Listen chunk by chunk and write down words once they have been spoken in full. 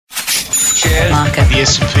market, the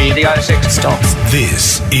S&P, the ASX stocks.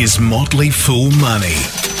 This is Motley Fool Money.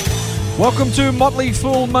 Welcome to Motley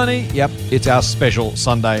Fool Money. Yep, it's our special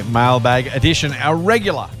Sunday mailbag edition, our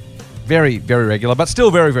regular, very, very regular, but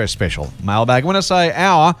still very, very special mailbag. When I say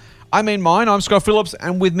our, I mean mine. I'm Scott Phillips,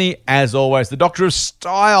 and with me, as always, the Doctor of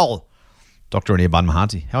Style, Dr. Anirban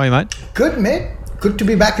Mahanti. How are you, mate? Good, mate. Good to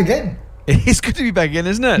be back again. It is good to be back again,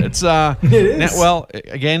 isn't it? It's it is. Now, well,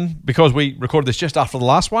 again, because we recorded this just after the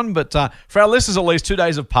last one, but for our listeners, at least 2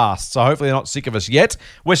 days have passed, so hopefully they're not sick of us yet.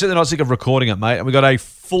 We're certainly not sick of recording it, mate, and we've got a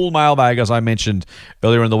full mailbag, as I mentioned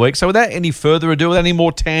earlier in the week. So without any further ado, without any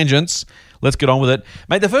more tangents, let's get on with it.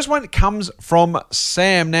 Mate, the first one comes from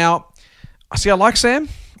Sam. Now, I like Sam,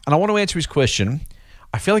 and I want to answer his question.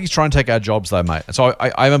 I feel like he's trying to take our jobs, though, mate. And so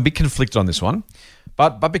I'm a bit conflicted on this one.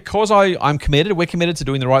 But because we're committed to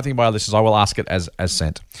doing the right thing by our listeners, I will ask it as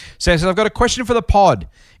sent. Sam says, I've got a question for the pod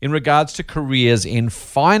in regards to careers in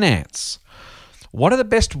finance. What is the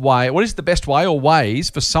best way or ways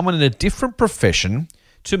for someone in a different profession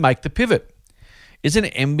to make the pivot? Is an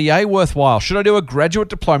MBA worthwhile? Should I do a graduate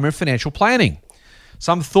diploma in financial planning?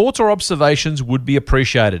 Some thoughts or observations would be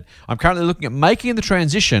appreciated. I'm currently looking at making the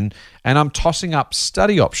transition and I'm tossing up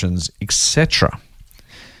study options, etc.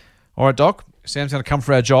 All right, Doc. Sam's going to come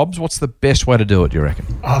for our jobs. What's the best way to do it, do you reckon?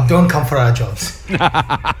 Don't come for our jobs.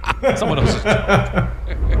 Someone else's job.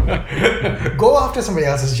 Go after somebody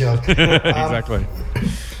else's job. Exactly.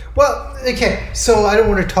 Well, okay. So I don't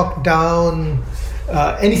want to talk down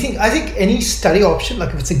anything. I think any study option,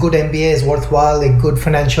 like if it's a good MBA, is worthwhile. A good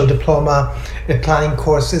financial diploma, a planning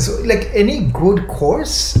course is like any good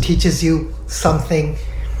course teaches you something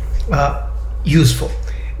useful.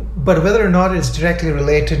 But whether or not it's directly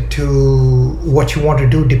related to what you want to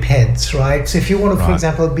do depends, right? So if you want to, for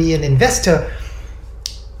example, be an investor,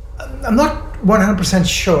 I'm not 100%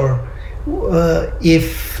 sure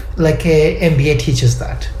if like a MBA teaches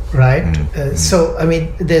that, right? So, I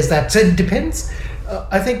mean, there's that. So it depends.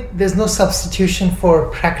 I think there's no substitution for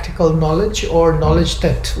practical knowledge or knowledge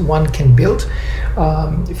that one can build.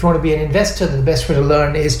 If you want to be an investor, the best way to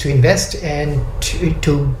learn is to invest and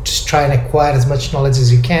to just try and acquire as much knowledge as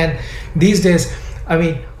you can. These days, I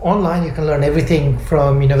mean, online you can learn everything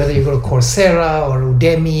from, whether you go to Coursera or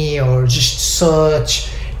Udemy or just search,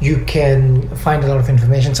 you can find a lot of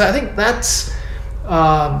information. So I think that's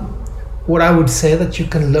what I would say, that you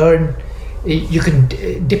can learn. You can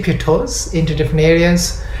dip your toes into different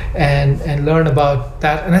areas and learn about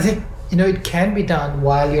that. And I think, it can be done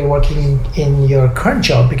while you're working in your current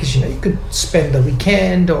job, because, you could spend the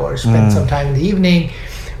weekend or spend some time in the evening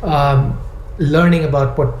learning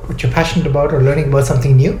about what you're passionate about or learning about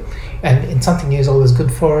something new. And something new is always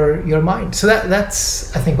good for your mind. So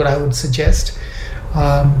that's, I think, what I would suggest.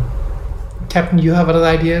 Captain, you have other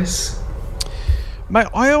ideas? Mate,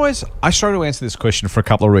 I struggle to answer this question for a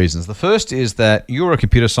couple of reasons. The first is that you're a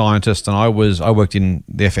computer scientist and I worked in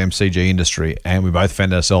the FMCG industry, and we both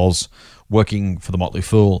found ourselves working for the Motley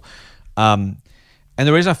Fool. And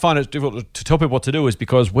the reason I find it difficult to tell people what to do is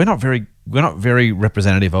because we're not very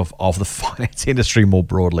representative of the finance industry more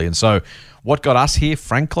broadly. And so what got us here,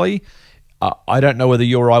 frankly, I don't know whether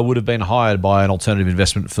you or I would have been hired by an alternative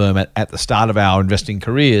investment firm at the start of our investing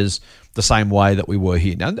careers the same way that we were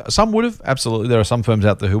here. Now, some would have, absolutely. There are some firms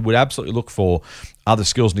out there who would absolutely look for other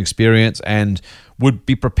skills and experience and would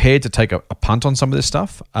be prepared to take a punt on some of this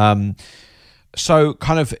stuff. So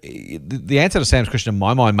kind of the answer to Sam's question in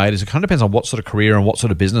my mind, mate, is it kind of depends on what sort of career and what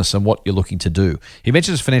sort of business and what you're looking to do. He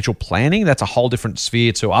mentions financial planning. That's a whole different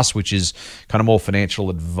sphere to us, which is kind of more financial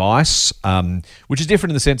advice, which is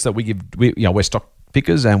different in the sense that we're stock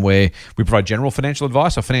pickers and we provide general financial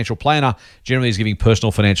advice. A financial planner generally is giving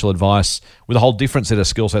personal financial advice with a whole different set of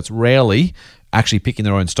skill sets, rarely actually picking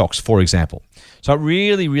their own stocks, for example. So it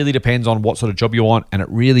really, really depends on what sort of job you want, and it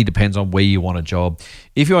really depends on where you want a job.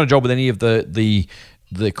 If you want a job with any of the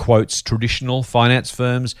quotes traditional finance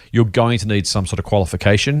firms, you're going to need some sort of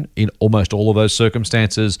qualification in almost all of those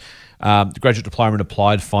circumstances. The graduate diploma in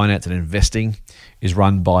applied finance and investing is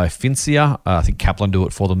run by FINSIA. I think Kaplan do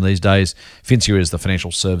it for them these days. FINSIA is the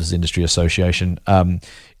Financial Services Industry Association.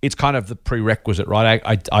 It's kind of the prerequisite, right?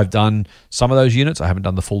 I've done some of those units. I haven't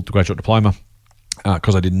done the full graduate diploma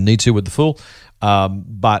because I didn't need to with the full.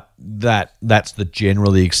 But that's the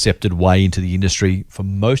generally accepted way into the industry for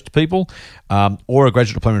most people, or a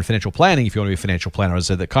graduate diploma in financial planning if you want to be a financial planner. As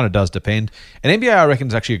I said, that kind of does depend. An MBA, I reckon,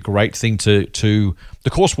 is actually a great thing to the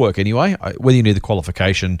coursework anyway. Whether you need the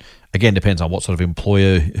qualification, again, depends on what sort of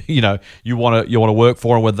employer you want to work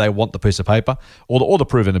for and whether they want the piece of paper or the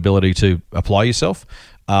proven ability to apply yourself.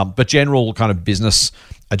 But general kind of business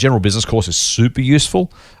a general business course is super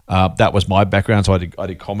useful. That was my background. So I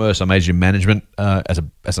did commerce. I majored in management as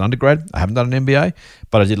an undergrad. I haven't done an MBA,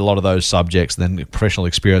 but I did a lot of those subjects. And then professional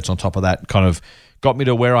experience on top of that kind of got me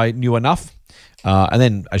to where I knew enough. And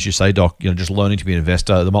then, as you say, Doc, just learning to be an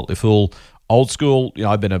investor. The Motley Fool, old school.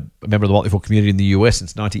 I've been a member of the Motley Fool community in the US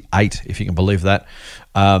since '98, if you can believe that.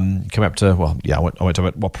 Come up to I won't talk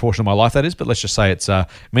about what proportion of my life that is, but let's just say it's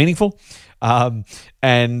meaningful. And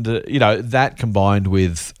that combined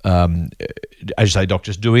with, as you say, Doc,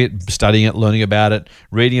 just doing it, studying it, learning about it,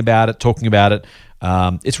 reading about it, talking about it.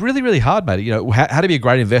 It's really, really hard, mate. How to be a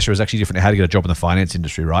great investor is actually different to how to get a job in the finance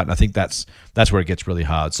industry, right? And I think that's where it gets really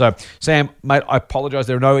hard. So, Sam, mate, I apologize.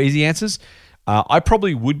 There are no easy answers. I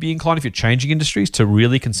probably would be inclined, if you're changing industries, to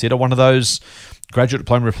really consider one of those graduate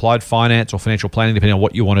diploma applied finance or financial planning, depending on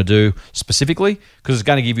what you want to do specifically, because it's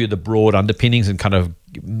going to give you the broad underpinnings and kind of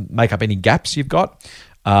make up any gaps you've got.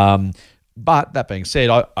 But that being said,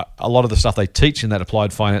 a lot of the stuff they teach in that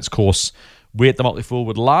applied finance course, we at the Motley Fool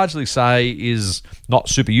would largely say is not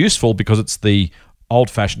super useful, because it's the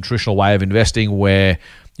old-fashioned traditional way of investing where,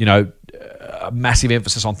 a massive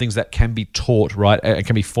emphasis on things that can be taught, right? It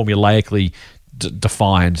can be formulaically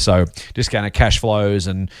defined. So discounted cash flows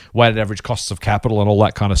and weighted average costs of capital and all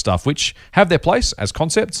that kind of stuff, which have their place as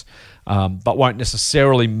concepts, but won't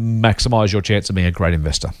necessarily maximize your chance of being a great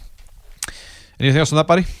investor. Anything else on that,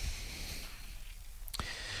 buddy?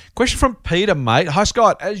 Question from Peter, mate. Hi,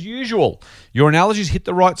 Scott. As usual, your analogies hit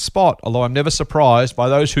the right spot, although I'm never surprised by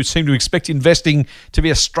those who seem to expect investing to be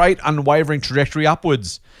a straight, unwavering trajectory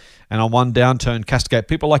upwards, and on one downturn castigate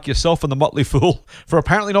people like yourself and the Motley Fool for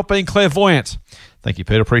apparently not being clairvoyant. Thank you,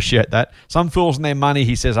 Peter. Appreciate that. Some fools and their money,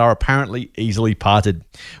 he says, are apparently easily parted.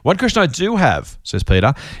 One question I do have, says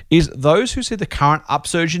Peter, is those who see the current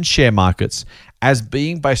upsurge in share markets as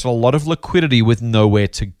being based on a lot of liquidity with nowhere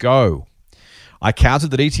to go. I counted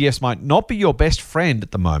that ETFs might not be your best friend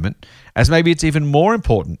at the moment, as maybe it's even more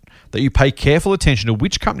important that you pay careful attention to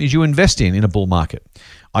which companies you invest in a bull market,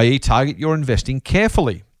 i.e. target your investing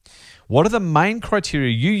carefully. What are the main criteria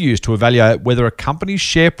you use to evaluate whether a company's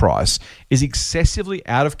share price is excessively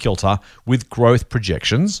out of kilter with growth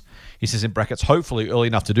projections? He says in brackets, hopefully early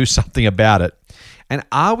enough to do something about it. And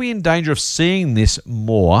are we in danger of seeing this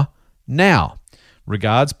more now?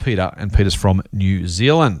 Regards, Peter, and Peter's from New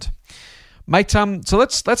Zealand. Mate, so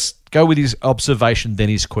let's go with his observation, then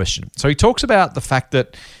his question. So he talks about the fact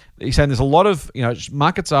that he's saying there's a lot of,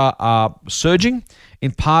 markets are surging,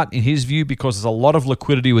 in part, in his view, because there's a lot of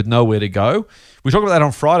liquidity with nowhere to go. We talked about that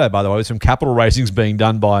on Friday, by the way, with some capital raisings being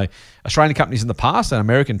done by Australian companies in the past and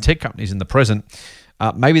American tech companies in the present.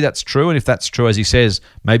 Maybe that's true, and if that's true, as he says,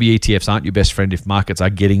 maybe ETFs aren't your best friend if markets are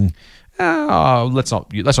getting, let's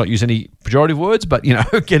not use any pejorative words, but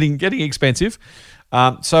getting expensive.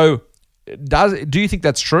 So do you think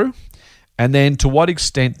that's true? And then to what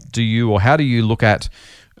extent how do you look at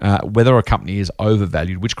whether a company is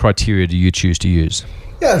overvalued? Which criteria do you choose to use?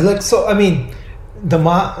 Yeah, the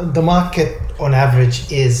market on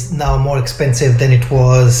average is now more expensive than it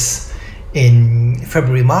was in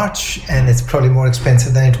February, March, and it's probably more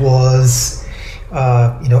expensive than it was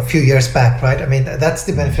a few years back, right? That's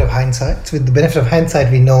the benefit of hindsight. So with the benefit of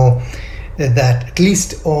hindsight, we know that at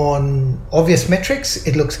least on obvious metrics,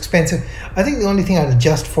 it looks expensive. I think the only thing I'd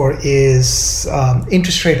adjust for is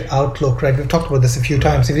interest rate outlook, right? We've talked about this a few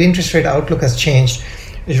times. If the interest rate outlook has changed,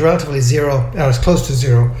 is relatively zero, or is close to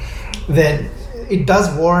zero, then it does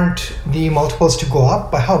warrant the multiples to go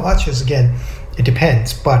up. By how much is, again, it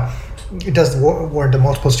depends, but it does warrant the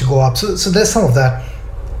multiples to go up. So there's some of that.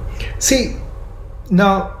 See,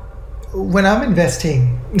 now, when I'm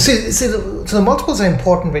investing, so the multiples are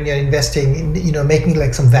important when you're investing in, making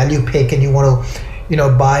like some value pick, and you want to,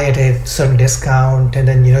 buy at a certain discount, and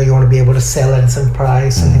then, you want to be able to sell at a certain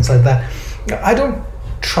price and things like that. I don't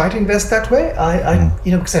try to invest that way. I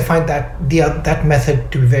because I find that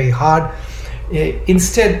method to be very hard.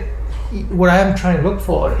 Instead, what I am trying to look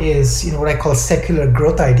for is, what I call secular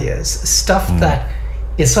growth ideas, stuff that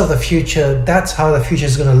is sort of the future. That's how the future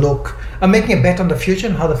is going to look. I'm making a bet on the future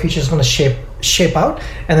and how the future is going to shape out,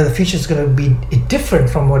 and then the future is going to be different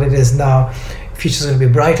from what it is now. The future is going to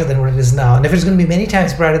be brighter than what it is now, and if it's going to be many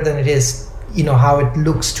times brighter than it is, how it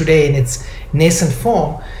looks today in its nascent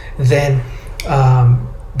form, then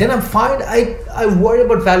I'm fine. I worry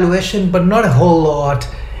about valuation, but not a whole lot.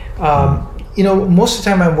 Most of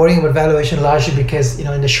the time I'm worrying about valuation largely because,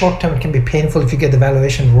 in the short term it can be painful if you get the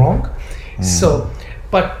valuation wrong. So,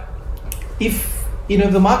 but if,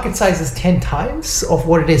 the market size is 10 times of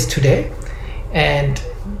what it is today, and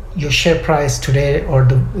your share price today or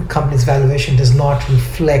the company's valuation does not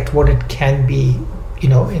reflect what it can be,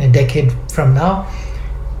 in a decade from now,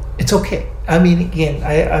 it's okay. I mean, again,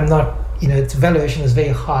 I'm not, its valuation is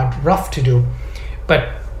very hard, rough to do, but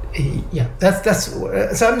yeah, that's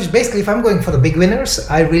so I'm just basically, if I'm going for the big winners,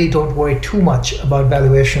 I really don't worry too much about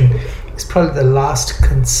valuation. It's probably the last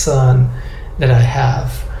concern that I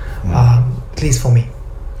have, at least for me.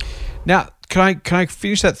 Now, can I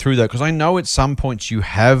finish that through though? Because I know at some points you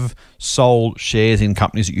have sold shares in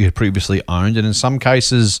companies that you had previously owned, and in some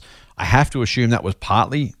cases, I have to assume that was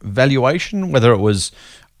partly valuation, whether it was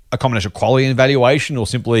a combination of quality and valuation, or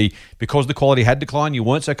simply because the quality had declined, you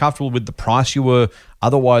weren't so comfortable with the price you were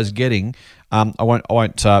otherwise getting. I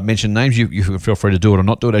won't mention names. You can feel free to do it or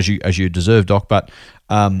not do it as you deserve, Doc. But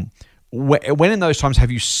when in those times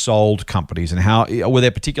have you sold companies, and how were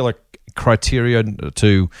there particular criteria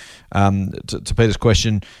to Peter's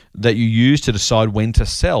question that you used to decide when to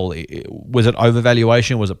sell? Was it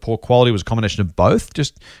overvaluation? Was it poor quality? Was it a combination of both?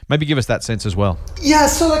 Just maybe give us that sense as well. Yeah,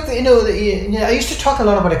 so I used to talk a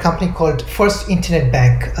lot about a company called First Internet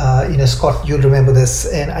Bank. Scott, you'll remember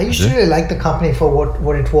this, and I used to really like the company for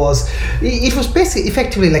what it was. It was basically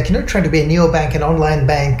effectively like trying to be a neobank, an online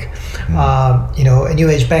bank, a new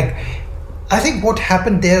age bank. I think what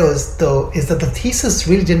happened there is that the thesis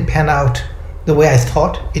really didn't pan out the way I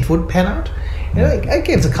thought it would pan out. I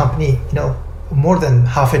gave the company, more than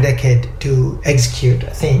half a decade to execute, I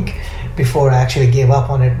think, before I actually gave up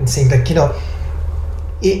on it, and seemed like,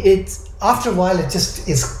 it's after a while it just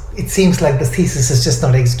is. It seems like the thesis is just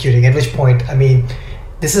not executing. At which point, I mean,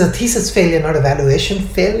 this is a thesis failure, not a valuation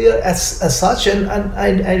failure as such, and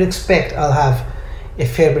I'd expect I'll have a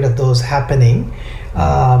fair bit of those happening.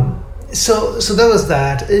 So there was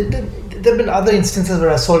that. There have been other instances where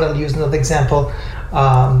I sold. I'll use another example.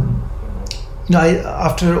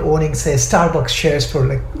 After owning, say, Starbucks shares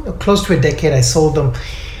for close to a decade, I sold them.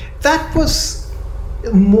 That was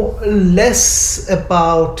less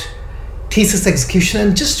about thesis execution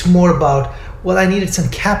and just more about, well, I needed some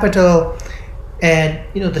capital, and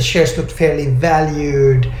the shares looked fairly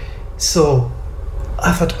valued, so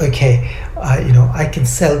I thought, okay, I can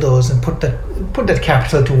sell those and put that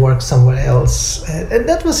capital to work somewhere else, and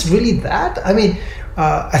that was really that. I mean,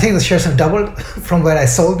 I think the shares have doubled from where I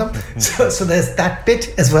sold them, so there's that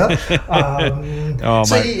bit as well.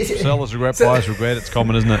 Sellers regret, buyers regret. It's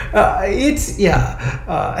common, isn't it?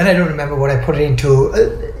 And I don't remember what I put it into.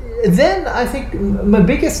 Then I think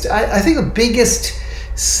the biggest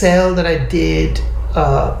sale that I did.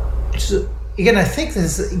 I think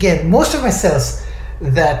this is, most of my sales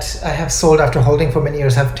that I have sold after holding for many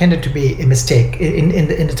years have tended to be a mistake in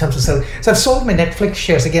the terms of selling. So I've sold my Netflix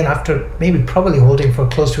shares again after probably holding for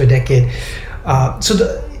close to a decade. So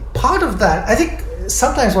the part of that, I think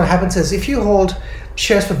sometimes what happens is if you hold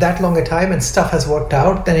shares for that long a time and stuff has worked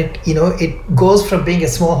out, then it goes from being a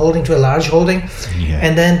small holding to a large holding,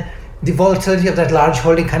 and then the volatility of that large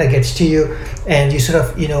holding kind of gets to you, and you sort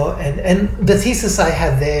of, and the thesis I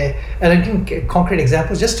had there, and I'm giving concrete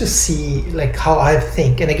examples just to see how I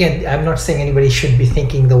think. And again, I'm not saying anybody should be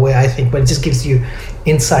thinking the way I think, but it just gives you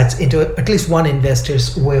insights into at least one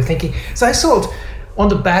investor's way of thinking. So I sold on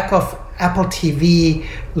the back of Apple TV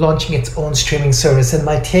launching its own streaming service, and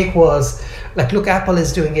my take was, look, Apple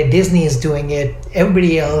is doing it, Disney is doing it,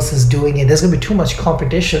 everybody else is doing it, there's going to be too much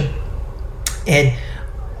competition, and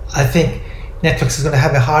I think Netflix is going to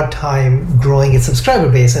have a hard time growing its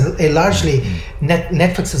subscriber base, and largely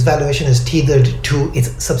Netflix's valuation is tethered to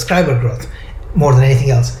its subscriber growth more than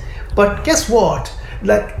anything else. But guess what?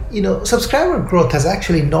 Subscriber growth has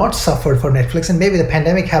actually not suffered for Netflix, and maybe the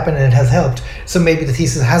pandemic happened and it has helped. So maybe the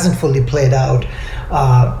thesis hasn't fully played out.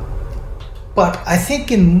 But I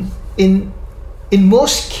think in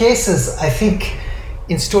most cases, I think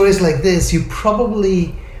in stories like this, you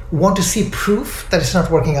probably want to see proof that it's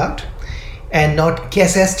not working out, and not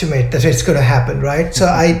guess estimate that it's going to happen, right? So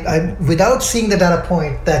I without seeing the data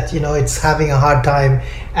point that it's having a hard time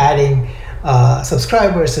adding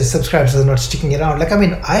subscribers, so subscribers are not sticking around.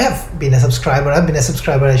 I have been a subscriber. I've been a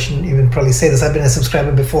subscriber. I shouldn't even probably say this. I've been a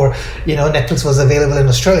subscriber before Netflix was available in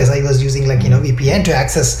Australia. So I was using VPN to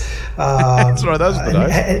access. That's right. Those are the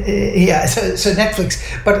days. So Netflix,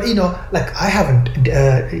 but I haven't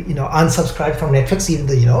unsubscribed from Netflix. Even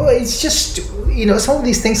though it's just some of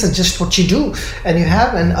these things are just what you do,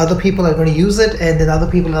 and other people are going to use it, and then other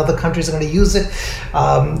people in other countries are going to use it.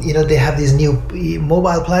 They have these new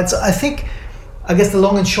mobile plans. So I guess the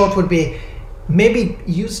long and short would be maybe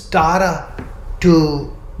use data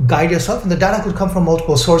to guide yourself, and the data could come from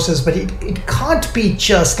multiple sources, but it can't be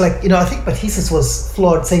just I think my thesis was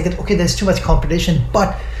flawed, saying that, okay, there's too much competition,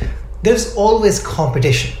 but there's always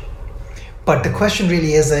competition. But the question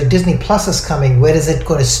really is that Disney Plus is coming. Where is it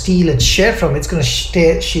going to steal its share from? It's going to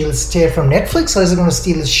steal its share from Netflix, or is it going to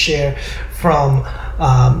steal its share from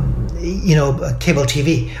cable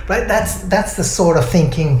TV? Right. That's the sort of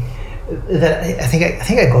thinking that I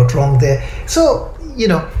think I got wrong there. So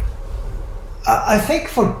I think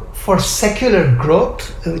for secular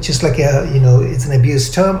growth, which is like it's an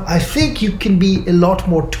abused term, I think you can be a lot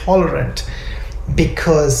more tolerant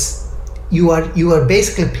because you are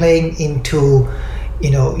basically playing into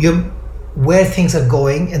where things are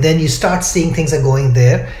going, and then you start seeing things are going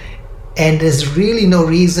there, and there's really no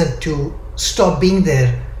reason to stop being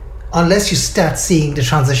there unless you start seeing the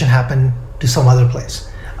transition happen to some other place.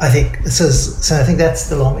 I think I think that's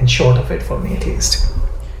the long and short of it for me, at least.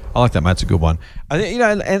 I like that, mate. It's a good one. I think,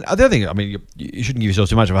 and the other thing, I mean, you shouldn't give yourself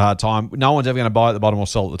too much of a hard time. No one's ever going to buy at the bottom or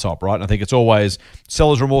sell at the top, right? And I think it's always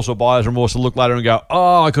seller's remorse or buyer's remorse to look later and go,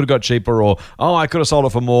 oh, I could have got cheaper, or oh, I could have sold it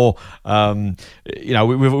for more.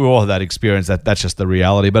 We've all had that experience. That's just the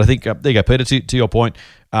reality. But I think, there you go, Peter, to your point.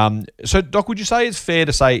 So, Doc, would you say it's fair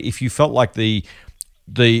to say if you felt like the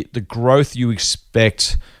growth you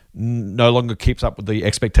expect no longer keeps up with the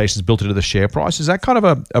expectations built into the share price? Is that kind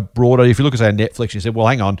of a broader, if you look at, say, Netflix, and you said, well,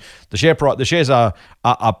 hang on, the shares are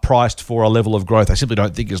priced for a level of growth I simply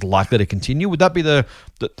don't think is likely to continue. Would that be the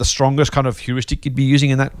strongest kind of heuristic you'd be using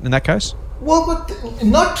in that case? Well, but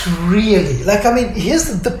not really. Like, I mean,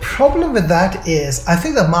 here's the problem with that is I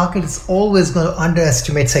think the market is always going to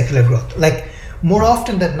underestimate secular growth. Like, more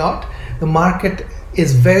often than not, the market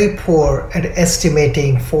is very poor at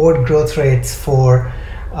estimating forward growth rates for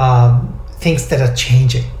things that are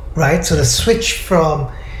changing, right? So the switch from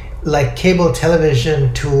like cable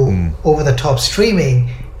television to over-the-top streaming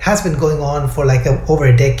has been going on for like over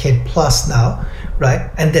a decade plus now, right?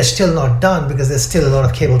 And they're still not done because there's still a lot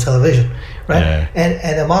of cable television, right? Yeah.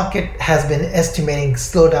 And the market has been estimating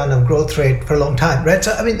slowdown of growth rate for a long time, right?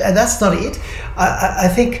 So I mean, and that's not it. I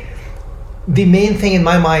think the main thing in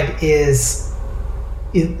my mind is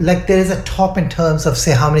like there is a top in terms of,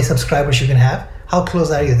 say, how many subscribers you can have. How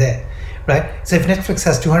close are you there, right? So if Netflix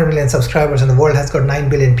has 200 million subscribers and the world has got 9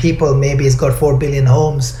 billion people, maybe it's got 4 billion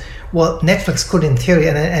homes. Well, Netflix could, in theory,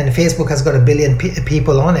 and Facebook has got 1 billion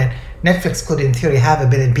people on it. Netflix could, in theory, have 1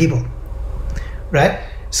 billion people, right?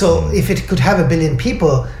 So if it could have 1 billion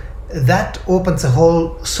people, that opens a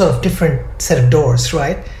whole sort of different set of doors,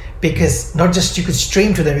 right? Because not just you could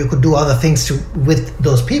stream to them, you could do other things with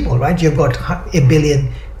those people, right? You've got 1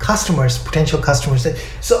 billion customers, potential customers.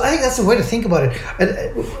 So I think that's the way to think about it. I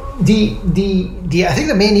think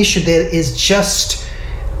the main issue there is just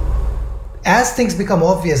as things become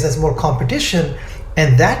obvious, there's more competition,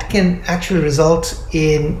 and that can actually result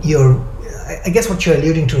in your, I guess what you're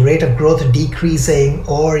alluding to, rate of growth decreasing,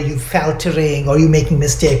 or you faltering, or you making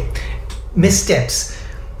missteps.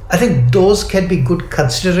 I think those can be good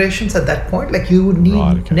considerations at that point. Like you would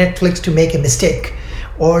need Netflix to make a mistake,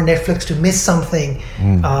 or Netflix to miss something,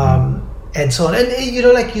 and so on.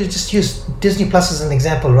 And like you just use Disney Plus as an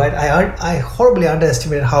example, right? I horribly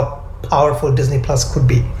underestimated how powerful Disney Plus could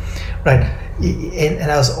be, right?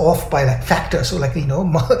 And I was off by like factors, so like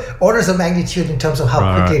orders of magnitude in terms of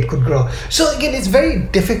how quickly it could grow. So again, it's very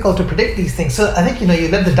difficult to predict these things. So I think you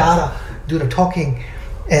let the data do the talking.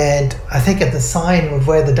 And I think at the sign of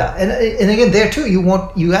where the data, and again there too,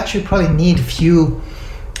 you actually probably need few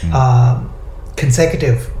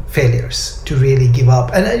consecutive failures to really give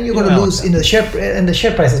up, and you're going to lose in the share, and the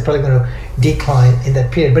share price is probably going to decline in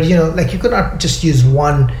that period. But like you could not just use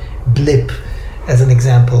one blip as an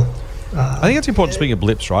example. I think it's important, speaking of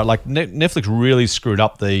blips, right? Like Netflix really screwed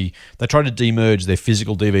up they tried to demerge their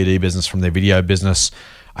physical DVD business from their video business.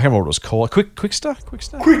 I can't remember what it was called.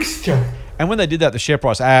 Quickster. And when they did that, the share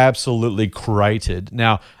price absolutely cratered.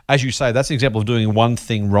 Now, as you say, that's an example of doing one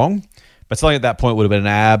thing wrong, but selling at that point would have been an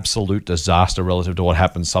absolute disaster relative to what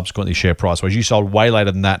happened subsequently share price, whereas you sold way later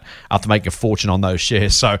than that after making a fortune on those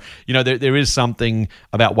shares. So, there is something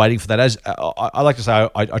about waiting for that. As I like to say,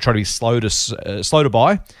 I try to be slow to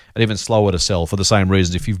buy and even slower to sell for the same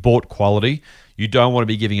reasons. If you've bought quality, you don't want to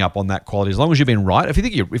be giving up on that quality as long as you've been right. If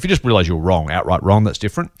you just realize you're wrong, outright wrong, that's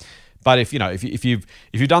different. But if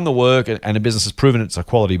you've done the work and a business has proven it's a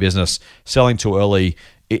quality business, selling too early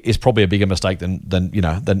is probably a bigger mistake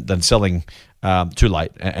than selling too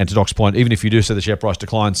late. And to Doc's point, even if you do see the share price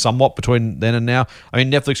decline somewhat between then and now, I mean,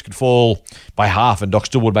 Netflix could fall by half and Doc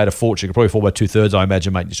still would have made a fortune. It could probably fall by 2/3, I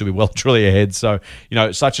imagine, mate. You should be well truly ahead. So,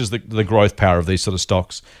 such is the growth power of these sort of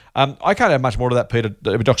stocks. I can't add much more to that, Peter.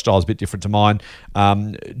 Doc's style is a bit different to mine.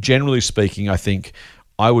 Generally speaking, I think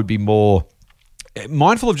I would be more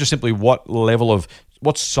mindful of just simply what level of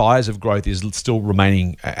what size of growth is still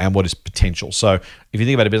remaining and what is potential. So if you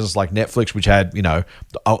think about a business like Netflix, which had,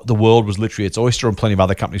 the world was literally its oyster, and plenty of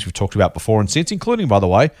other companies we've talked about before and since, including, by the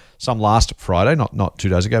way, some last Friday, not 2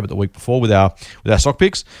 days ago, but the week before with our stock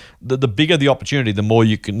picks. The bigger the opportunity, the more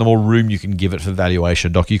room you can give it for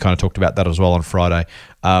valuation. Doc, you kind of talked about that as well on Friday.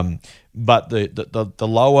 But the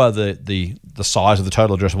lower the size of the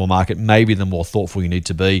total addressable market, maybe the more thoughtful you need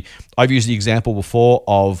to be. I've used the example before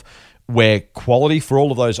of where quality for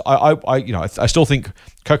all of those, I still think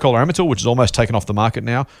Coca-Cola Amatil, which is almost taken off the market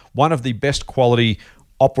now, one of the best quality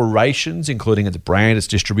operations, including its brand, its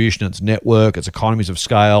distribution, its network, its economies of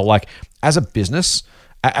scale. Like as a business,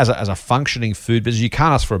 as a functioning food business, you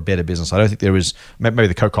can't ask for a better business. I don't think there is, maybe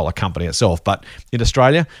the Coca-Cola company itself, but in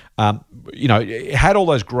Australia, it had all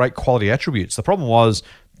those great quality attributes. The problem was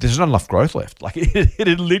there's not enough growth left. Like it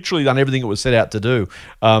had literally done everything it was set out to do.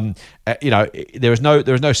 There is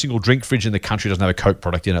no single drink fridge in the country that doesn't have a Coke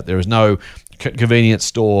product in it. There is no convenience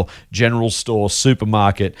store, general store,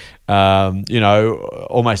 supermarket,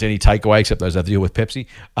 almost any takeaway except those that have to deal with Pepsi.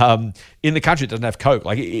 In the country, it doesn't have Coke.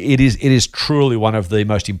 Like it is truly one of the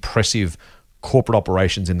most impressive corporate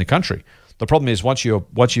operations in the country. The problem is once you've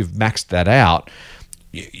maxed that out,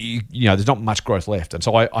 there's not much growth left. And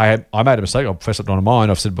so I made a mistake. I'll press it on mine.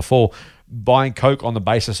 I've said before, buying Coke on the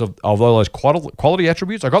basis of all those quality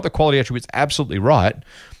attributes. I got the quality attributes absolutely right.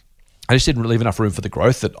 I just didn't leave enough room for the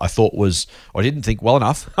growth that I thought I didn't think well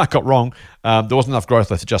enough. I got wrong. There wasn't enough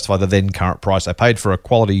growth left to justify the then current price. I paid for a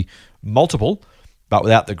quality multiple, but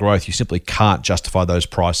without the growth, you simply can't justify those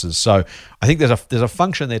prices. So I think there's a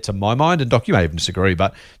function there to my mind, and Doc, you may even disagree,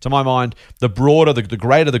 but to my mind, the broader, the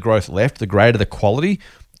greater the growth left, the greater the quality,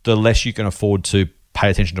 the less you can afford to pay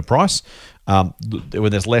attention to price. When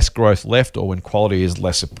there's less growth left, or when quality is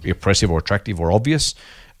less impressive or attractive or obvious,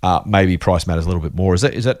 maybe price matters a little bit more. Is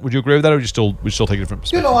that? Would you agree with that, or would you still take a different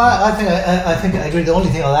perspective? I think I agree. The only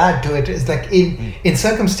thing I'll add to it is like in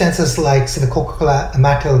circumstances like say the Coca-Cola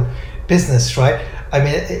Amatil business, right? I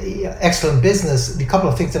mean, excellent business. The couple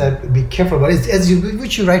of things that I'd be careful about is,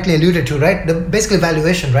 which you rightly alluded to, right? Basically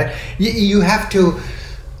valuation, right? You have to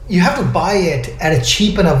buy it at a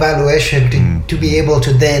cheap enough valuation to be able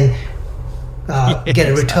to then get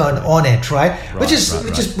a return on it, right? Which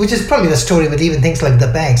is probably the story with even things like the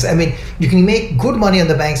banks. I mean, you can make good money on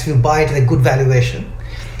the banks if you buy it at a good valuation,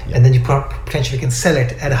 and then you potentially can sell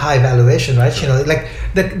it at a high valuation, right? Sure. Like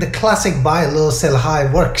the classic buy low, sell high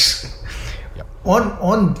works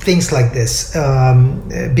on things like this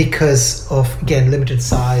because of, again, limited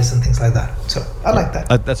size and things like that. So I like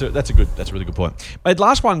that. That's a really good point. But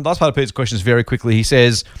last part of Peter's question is very quickly. He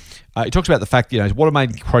says, he talks about the fact, what are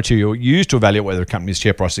main criteria used to evaluate whether a company's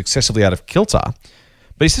share price is excessively out of kilter.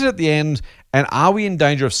 But he says at the end, and are we in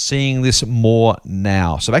danger of seeing this more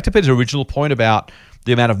now? So back to Peter's original point about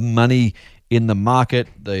the amount of money in the market,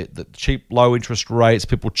 the cheap, low interest rates,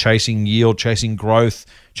 people chasing yield, chasing growth,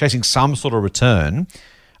 chasing some sort of return.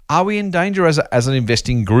 Are we in danger as an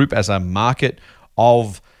investing group, as a market,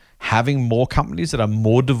 of having more companies that are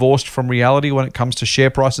more divorced from reality when it comes to share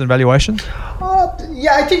prices and valuations?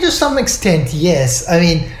 Yeah, I think to some extent, yes. I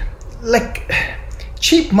mean, like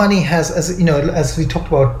cheap money has, as we talked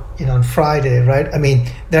about, on Friday, right? I mean,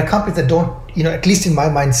 there are companies that don't, at least in my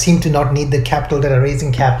mind, seem to not need the capital, that are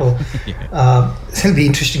raising capital. It'll be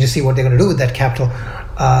interesting to see what they're going to do with that capital.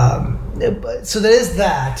 So there is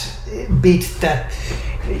that bit that,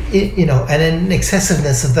 and an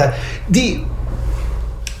excessiveness of that.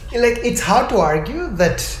 It's hard to argue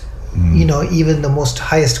that, even the most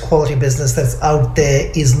highest quality business that's out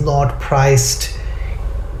there is not priced,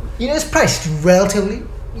 it's priced relatively,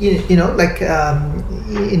 in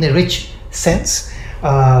a rich sense.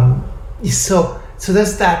 So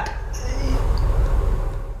there's that.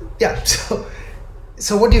 Yeah.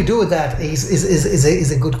 So what do you do with that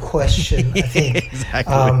is a good question, I think.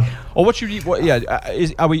 Exactly. Or what should you?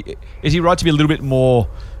 Is he right to be a little bit more,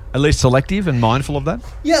 at least selective and mindful of that?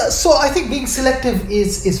 Yeah, so I think being selective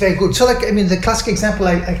is very good. So the classic example,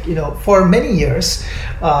 for many years,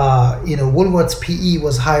 Woolworth's PE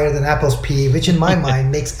was higher than Apple's PE, which in my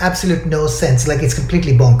mind makes absolute no sense. Like it's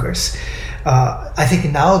completely bonkers. I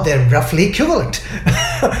think now they're roughly equivalent.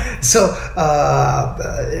 So,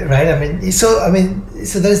 right?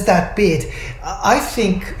 So there's that bit. I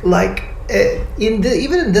think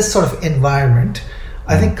even in this sort of environment,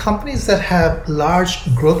 I think companies that have large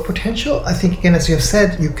growth potential, I think, again, as you have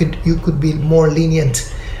said, you could be more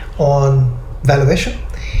lenient on valuation.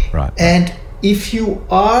 Right. And if you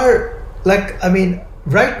are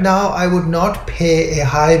right now, I would not pay a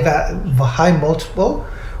high multiple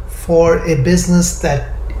for a business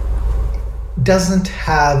that doesn't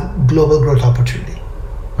have global growth opportunity.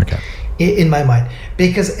 Okay. In my mind,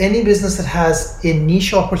 because any business that has a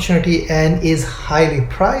niche opportunity and is highly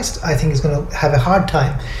priced, I think is going to have a hard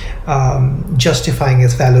time justifying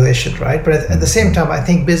its valuation, right? But at the same time, I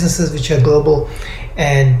think businesses which are global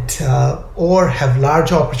and or have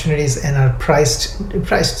large opportunities and are priced,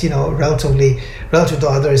 relative to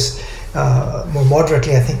others, more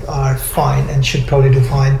moderately, I think are fine and should probably do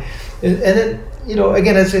fine. And then,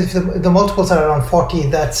 again, if the multiples are around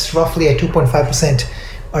 40, that's roughly a 2.5%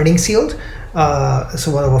 earnings yield. So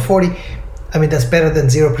 1 over 40. I mean, that's better than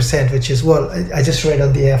 0%, which is, I just read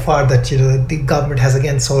on the AFR that, the government has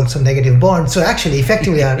again sold some negative bonds. So actually,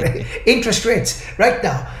 effectively, our interest rates right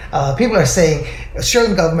now, people are saying,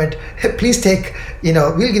 Australian government, please take,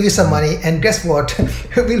 we'll give you some money, and guess what?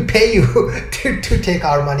 We'll pay you to take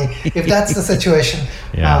our money. If that's the situation,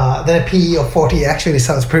 then a PE of 40 actually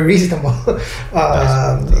sounds pretty reasonable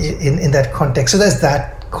in that context. So there's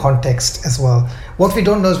that context as well. What we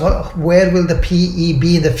don't know is where will the PE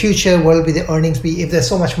be in the future? What will be the earnings be? If there's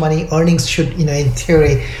so much money, earnings should, in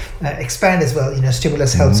theory, expand as well.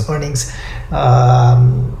 Stimulus helps earnings.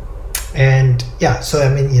 And so I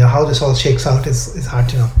mean, how this all shakes out is hard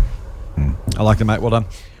to know. I like that, mate. Well done.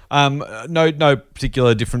 No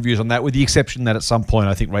particular different views on that, with the exception that at some point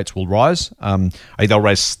I think rates will rise. I think they'll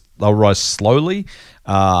rise slowly,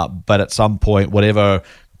 but at some point, whatever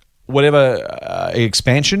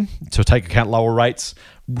expansion to take account lower rates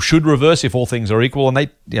should reverse if all things are equal. And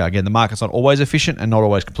again, the market's not always efficient and not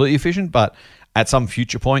always completely efficient, but at some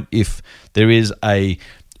future point, if there is a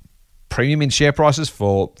premium in share prices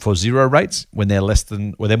for zero rates when they're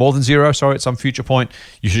more than zero, at some future point,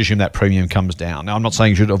 you should assume that premium comes down. Now, I'm not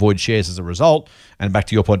saying you should avoid shares as a result, and back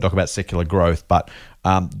to your point, talk about secular growth, but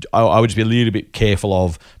I would just be a little bit careful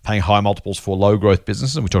of paying high multiples for low growth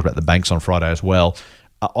businesses. And we talked about the banks on Friday as well.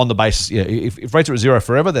 On the basis, if rates are at zero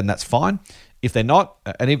forever, then that's fine. If they're not,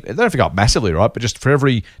 and they don't have to go up massively, right? But just for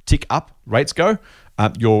every tick up rates go,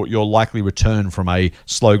 your likely return from a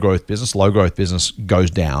low growth business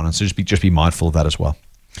goes down. And so just be mindful of that as well.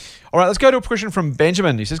 All right, let's go to a question from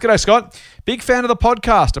Benjamin. He says, "G'day, Scott. Big fan of the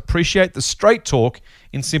podcast. Appreciate the straight talk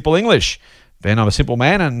in simple English. Ben, I'm a simple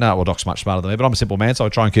man, and Doc's much smarter than me, but I'm a simple man, so I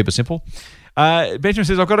try and keep it simple." Benjamin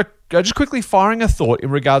says, "I've got just quickly firing a thought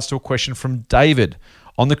in regards to a question from David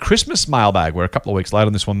on the Christmas mailbag. We're a couple of weeks late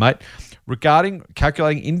on this one, mate, regarding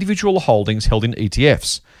calculating individual holdings held in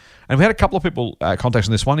ETFs. And we had a couple of people contact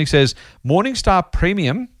on this one. He says, Morningstar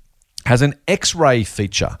Premium has an X-ray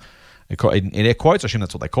feature, in air quotes, I assume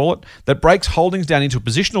that's what they call it, that breaks holdings down into a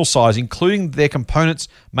positional size, including their components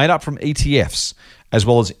made up from ETFs, as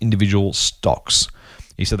well as individual stocks.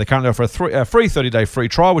 He said they currently offer a free 30-day free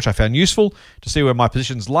trial, which I found useful to see where my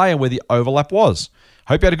positions lay and where the overlap was.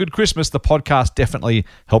 Hope you had a good Christmas. The podcast definitely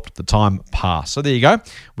helped the time pass." So there you go.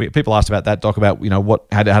 People asked about that, Doc, about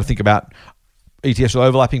how to think about ETFs with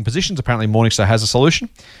overlapping positions. Apparently Morningstar has a solution,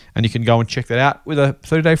 and you can go and check that out with a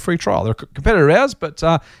 30-day free trial. They're a competitor of ours, but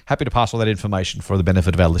happy to pass all that information for the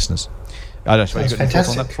benefit of our listeners. I don't know if you've got any thoughts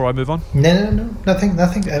on that before I move on. No, nothing.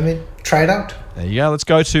 I mean, try it out. There you go. Let's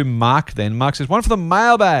go to Mark then. Mark says, "One for the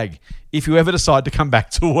mailbag if you ever decide to come back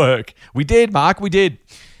to work." We did, Mark, we did.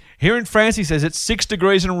 Here in France, he says, it's 6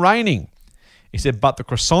 degrees and raining. He said, but the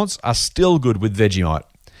croissants are still good with Vegemite.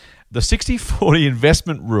 The 60-40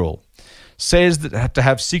 investment rule says that to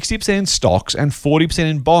have 60% in stocks and 40%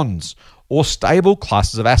 in bonds or stable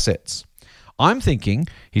classes of assets. I'm thinking,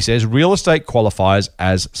 he says, real estate qualifies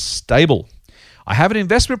as stable. I have an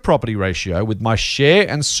investment property ratio with my share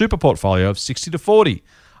and super portfolio of 60-40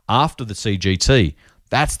 after the CGT.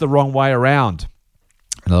 That's the wrong way around.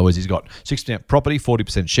 In other words, he's got 60% property,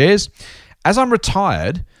 40% shares. As I'm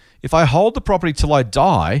retired, if I hold the property till I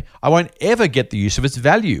die, I won't ever get the use of its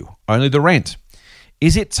value, only the rent.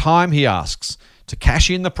 Is it time, he asks, to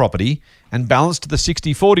cash in the property and balance to the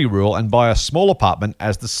 60-40 rule and buy a small apartment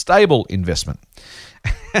as the stable investment?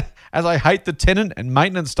 As I hate the tenant and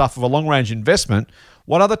maintenance stuff of a long-range investment,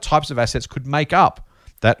 what other types of assets could make up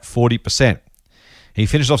that 40%? He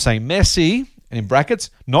finished off saying merci, and in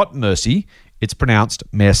brackets, not mercy, it's pronounced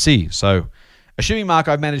merci. So, assuming, Mark,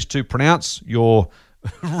 I've managed to pronounce your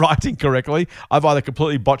writing correctly, I've either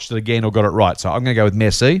completely botched it again or got it right. So, I'm going to go with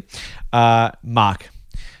merci. Mark.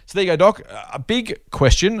 So, there you go, Doc. A big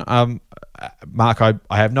question. Mark, I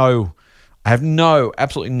have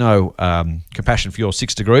absolutely no compassion for your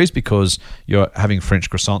 6 degrees because you're having French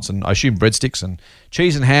croissants and I assume breadsticks and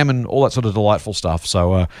cheese and ham and all that sort of delightful stuff.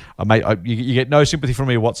 So, you get no sympathy from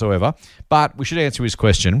me whatsoever. But we should answer his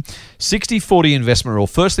question. 60-40 investment rule.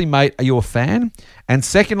 Firstly, mate, are you a fan? And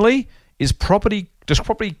secondly, does property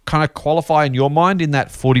kind of qualify in your mind in that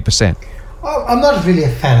 40%? Well, I'm not really a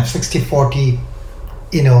fan of 60-40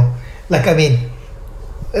 like, I mean,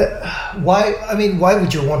 why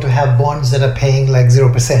would you want to have bonds that are paying like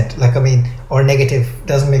 0%? Like, I mean, or negative?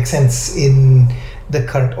 Doesn't make sense in the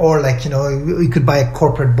current. Or like, you could buy a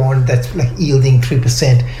corporate bond that's like yielding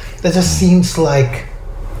 3%. That just seems like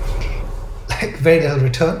very little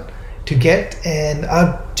return to get. And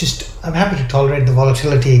I'm happy to tolerate the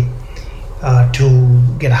volatility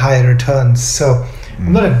to get higher returns. So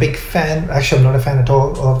I'm not a big fan. Actually, I'm not a fan at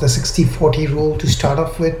all of the 60-40 rule to start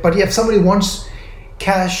off with. But if somebody wants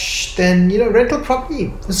cash, then rental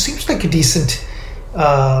property seems like a decent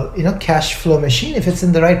cash flow machine. If it's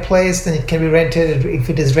in the right place, then it can be rented. If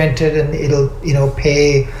it is rented, and it'll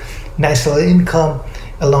pay nice little income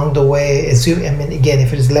along the way. Again,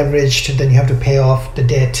 if it is leveraged, then you have to pay off the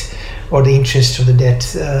debt or the interest of the debt,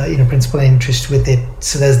 principal and interest with it.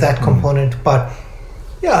 So there's that component. But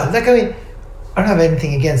yeah, like, I mean, I don't have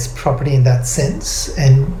anything against property in that sense.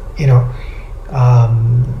 And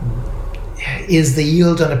is the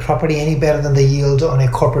yield on a property any better than the yield on a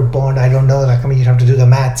corporate bond? I don't know. Like, I mean, you'd have to do the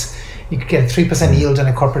maths. You could get a 3% yield on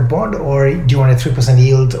a corporate bond, or do you want a 3%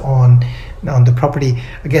 yield on the property?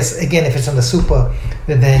 I guess, again, if it's on the super,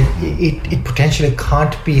 then it potentially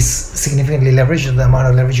can't be significantly leveraged. The amount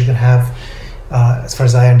of leverage you can have, as far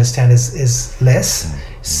as I understand, is less.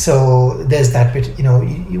 So there's that bit.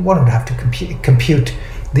 You want to have to compute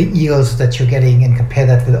the yields that you're getting and compare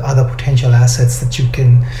that with other potential assets that you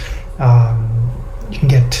can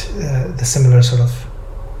get the similar sort of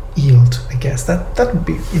yield. I guess that would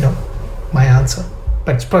be my answer,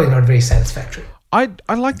 but it's probably not very satisfactory. I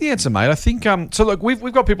like the answer, mate. I think so. Look,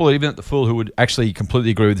 we've got people even at the Fool who would actually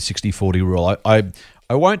completely agree with the 60-40 rule.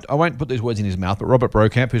 I won't put these words in his mouth, but Robert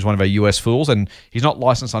Brokamp, who's one of our US fools, and he's not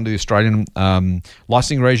licensed under the Australian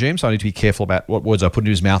licensing regime, so I need to be careful about what words I put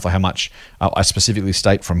into his mouth or how much I specifically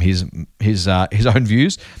state from his own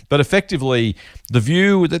views. But effectively, the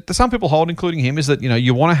view that some people hold, including him, is that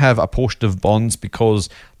you want to have a portion of bonds because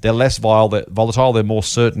they're less volatile, they're more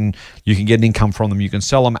certain. You can get an income from them. You can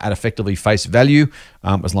sell them at effectively face value,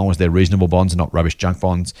 as long as they're reasonable bonds and not rubbish junk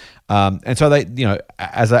bonds. And so they,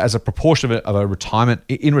 as a proportion of a retirement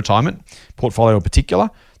portfolio in particular,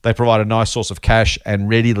 they provide a nice source of cash and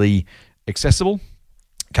readily accessible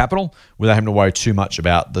capital without having to worry too much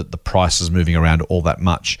about the prices moving around all that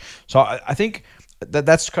much. So I think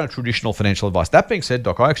that's kind of traditional financial advice. That being said,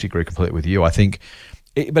 Doc, I actually agree completely with you. I think.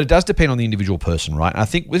 But it does depend on the individual person, right? And I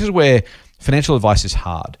think this is where financial advice is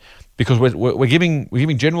hard, because we're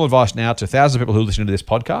giving general advice now to thousands of people who listen to this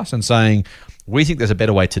podcast and saying, we think there's a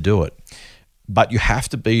better way to do it. But you have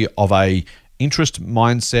to be of a interest,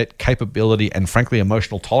 mindset, capability, and frankly,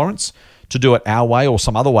 emotional tolerance to do it our way or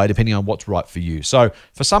some other way, depending on what's right for you. So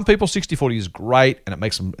for some people, 60-40 is great, and it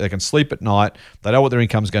makes them, they can sleep at night. They know what their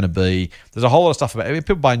income is going to be. There's a whole lot of stuff about it.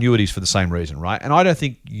 People buy annuities for the same reason, right? And I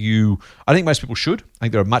think most people should. I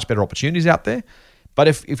think there are much better opportunities out there. But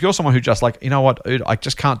if you're someone who just like, what, dude, I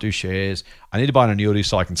just can't do shares. I need to buy an annuity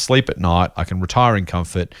so I can sleep at night. I can retire in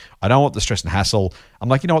comfort. I don't want the stress and hassle. I'm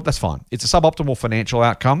like, that's fine. It's a suboptimal financial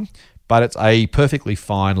outcome, but it's a perfectly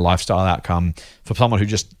fine lifestyle outcome for someone who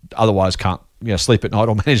just otherwise can't sleep at night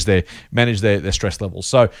or manage their stress levels.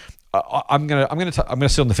 So I'm gonna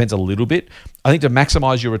sit on the fence a little bit. I think to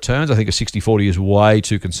maximize your returns, I think a 60-40 is way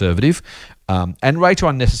too conservative and way too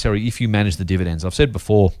unnecessary if you manage the dividends. I've said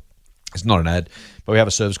before, it's not an ad, but we have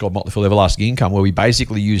a service called Motley Fool Everlasting Income, where we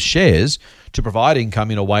basically use shares to provide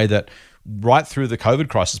income in a way that, right through the COVID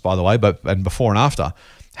crisis, by the way, and before and after,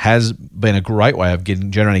 has been a great way of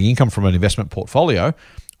generating income from an investment portfolio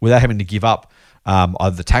without having to give up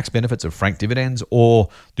either the tax benefits of franked dividends or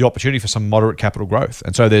the opportunity for some moderate capital growth.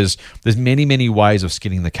 And so there's many, many ways of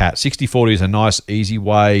skinning the cat. 60-40 is a nice, easy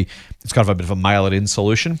way. It's kind of a bit of a mail-it-in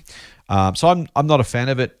solution. So I'm not a fan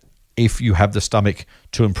of it if you have the stomach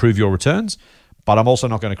to improve your returns, but I'm also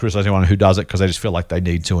not going to criticize anyone who does it because they just feel like they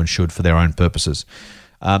need to and should for their own purposes.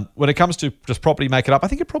 When it comes to just property make it up, I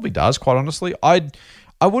think it probably does, quite honestly. I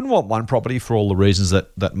wouldn't want one property for all the reasons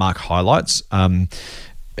that Mark highlights. And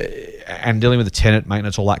dealing with the tenant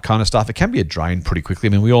maintenance, all that kind of stuff, it can be a drain pretty quickly.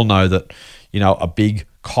 I mean, we all know that, a big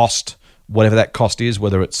cost, whatever that cost is,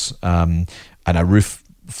 whether it's a roof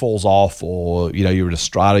falls off or, you're in a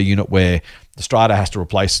strata unit where the strata has to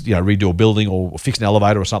replace, redo a building or fix an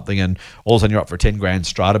elevator or something, and all of a sudden you're up for a 10 grand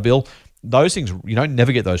strata bill. Those things, you don't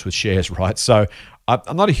never get those with shares, right? So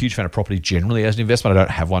I'm not a huge fan of property generally as an investment. I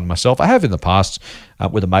don't have one myself. I have in the past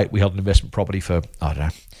with a mate. We held an investment property for,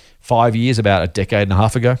 5 years, about a decade and a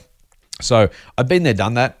half ago. So I've been there,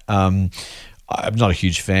 done that. I'm not a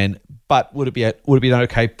huge fan, but would it be an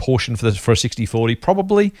okay portion for a 60-40?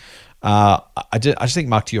 Probably. I just think,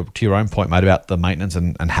 Mark, to your own point, mate, about the maintenance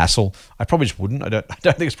and hassle, I probably just wouldn't. I don't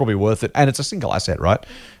think it's probably worth it. And it's a single asset, right?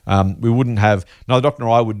 We wouldn't have, neither Doctor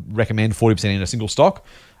nor I would recommend 40% in a single stock.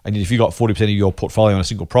 And if you got 40% of your portfolio on a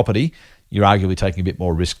single property, you're arguably taking a bit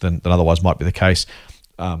more risk than otherwise might be the case.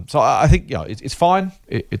 So I think it's fine.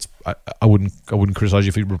 I wouldn't criticise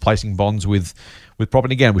you for replacing bonds with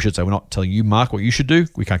property. Again, we should say we're not telling you, Mark, what you should do.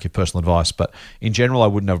 We can't give personal advice, but in general, I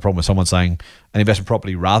wouldn't have a problem with someone saying an investment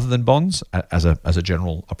property rather than bonds as a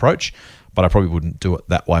general approach. But I probably wouldn't do it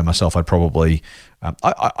that way myself. I'd probably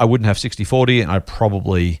I wouldn't have 60-40, and I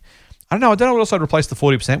don't know what else I'd replace the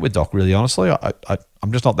 40% with, Doc, really, honestly.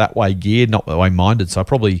 I'm just not that way geared, not that way minded, so I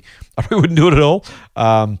probably wouldn't do it at all.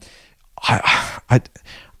 I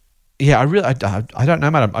don't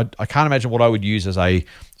know, mate. I can't imagine what I would use as a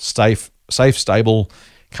safe, stable,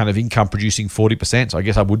 kind of income-producing 40%, so I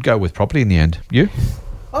guess I would go with property in the end. You?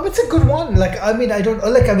 It's a good one.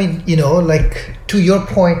 To your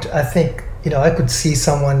point, I think, I could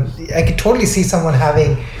totally see someone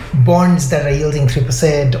having bonds that are yielding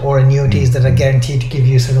 3% or annuities that are guaranteed to give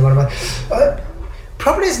you a certain amount of money.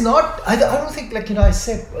 Property is not, I don't think, I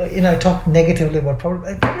talk negatively about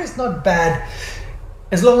property. Property is not bad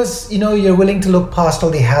as long as, you're willing to look past all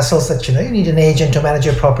the hassles that, you need an agent to manage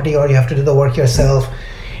your property, or you have to do the work yourself.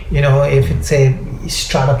 If it's a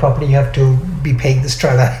strata property, you have to be paying the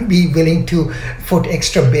strata, be willing to foot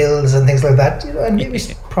extra bills and things like that. And maybe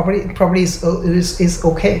property is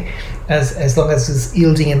okay as long as it's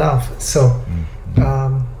yielding enough. So,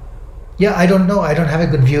 I don't know. I don't have a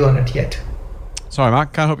good view on it yet. Sorry,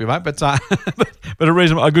 Mark, can't help you, mate. But a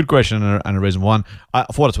good question and a reason one. For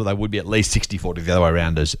what it's worth, they would be at least 60-40 the other way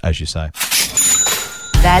around, as you say.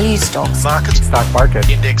 Value stocks. Market. Stock market.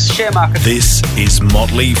 Index. Share market. This is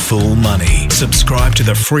Motley Fool Money. Subscribe to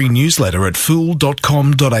the free newsletter at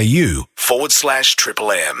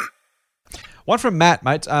fool.com.au/MMM. One from Matt,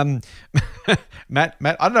 mate. Matt,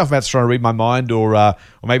 I don't know if Matt's trying to read my mind or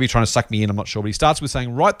maybe trying to suck me in. I'm not sure. But he starts with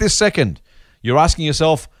saying, right this second, you're asking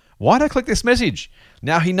yourself, why did I click this message?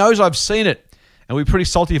 Now he knows I've seen it, and we'll be pretty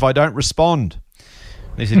salty if I don't respond.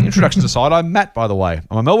 And he said, introduction aside, I'm Matt, by the way.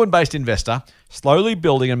 I'm a Melbourne-based investor, slowly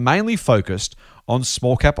building and mainly focused on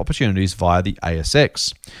small cap opportunities via the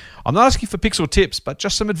ASX. I'm not asking for picks or tips, but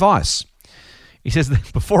just some advice. He says,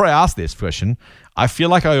 before I ask this question, I feel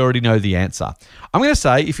like I already know the answer. I'm going to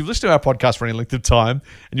say, if you've listened to our podcast for any length of time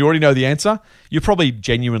and you already know the answer, you probably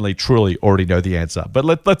genuinely, truly already know the answer. But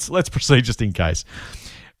let's proceed just in case.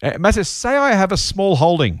 Matt says, say I have a small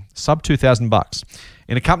holding, sub $2,000,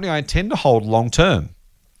 in a company I intend to hold long term.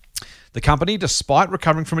 The company, despite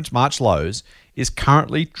recovering from its March lows, is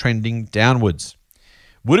currently trending downwards.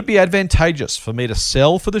 Would it be advantageous for me to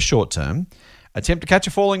sell for the short term, attempt to catch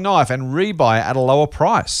a falling knife and rebuy at a lower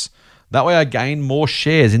price? That way I gain more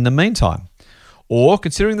shares in the meantime. Or,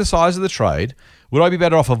 considering the size of the trade, would I be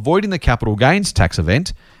better off avoiding the capital gains tax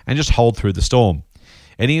event and just hold through the storm?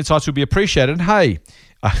 Any insights would be appreciated. And hey,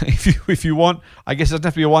 if you want, I guess it doesn't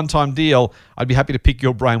have to be a one-time deal. I'd be happy to pick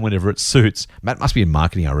your brain whenever it suits. Matt must be in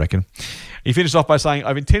marketing, I reckon. He finished off by saying,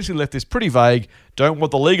 I've intentionally left this pretty vague. Don't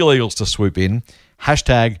want the legal eagles to swoop in.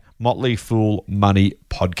 # Motley Fool Money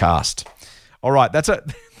Podcast. All right, that's a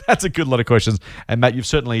good lot of questions. And Matt, you've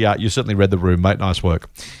certainly read the room, mate. Nice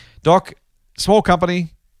work. Doc, small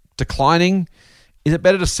company, declining. Is it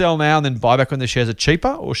better to sell now and then buy back when the shares are cheaper,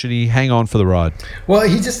 or should he hang on for the ride? Well,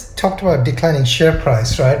 he just talked about declining share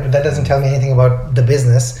price, right? But that doesn't tell me anything about the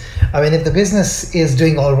business. I mean, if the business is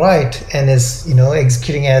doing all right and is,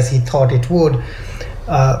 executing as he thought it would,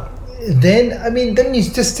 then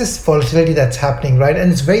it's just this volatility that's happening, right?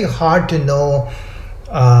 And it's very hard to know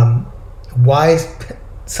why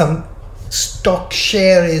some stock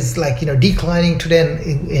share is declining today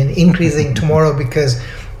and increasing tomorrow, because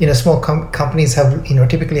small companies have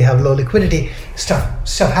typically have low liquidity.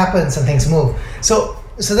 Stuff happens and things move. So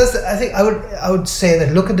that's I think I would say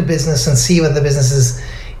that look at the business and see whether the business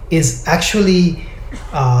is actually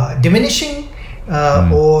diminishing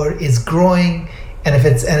or is growing, and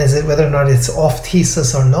is it whether or not it's off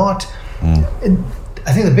thesis or not.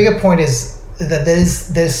 I think the bigger point is that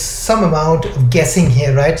there's some amount of guessing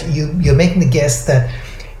here, right? You're making the guess that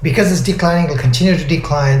because it's declining, it'll continue to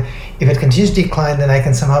decline. If it continues to decline, then I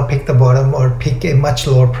can somehow pick the bottom or pick a much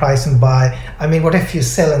lower price and buy. I mean, what if you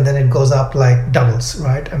sell and then it goes up like doubles,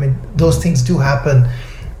 right? I mean, those things do happen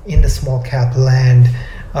in the small cap land.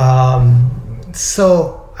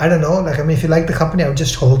 So I don't know. If you like the company, I would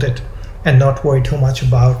just hold it and not worry too much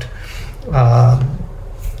about,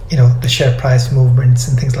 the share price movements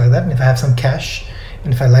and things like that. And if I have some cash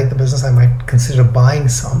and if I like the business, I might consider buying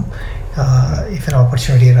some if an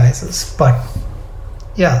opportunity arises. But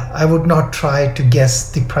Yeah, I would not try to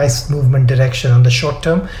guess the price movement direction on the short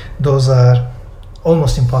term. Those are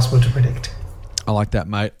almost impossible to predict. I like that,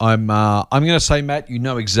 mate. I'm going to say, Matt, you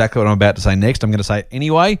know exactly what I'm about to say next. I'm going to say it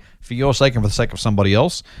anyway, for your sake and for the sake of somebody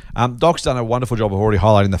else. Doc's done a wonderful job of already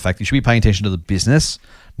highlighting the fact that you should be paying attention to the business,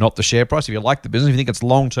 not the share price. If you like the business, if you think it's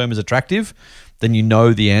long-term is attractive, then you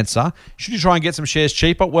know the answer. Should you try and get some shares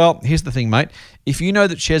cheaper? Well, here's the thing, mate. If you know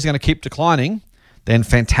that shares are going to keep declining, then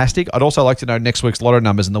fantastic. I'd also like to know next week's lotto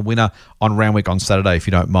numbers and the winner on round week on Saturday, if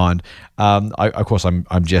you don't mind. Of course, I'm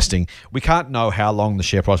jesting. We can't know how long the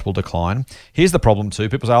share price will decline. Here's the problem too.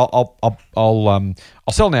 People say,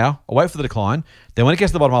 I'll sell now. I'll wait for the decline. Then when it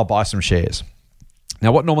gets to the bottom, I'll buy some shares.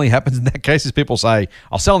 Now, what normally happens in that case is people say,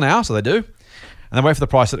 I'll sell now. So they do. And they wait for the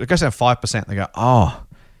price. It goes down 5%. They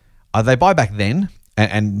go, they buy back then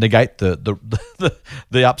and negate the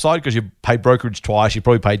upside because you paid brokerage twice. You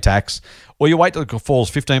probably paid tax. Or you wait till it falls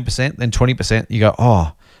 15%, then 20%. You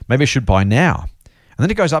go, maybe I should buy now. And then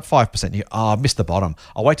it goes up 5%. You go, I missed the bottom.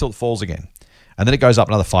 I'll wait till it falls again. And then it goes up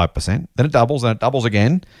another 5%. Then it doubles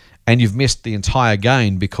again. And you've missed the entire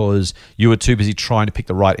gain because you were too busy trying to pick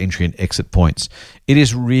the right entry and exit points. It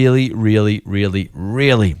is really, really, really,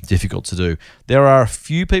 really difficult to do. There are a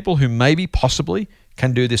few people who maybe possibly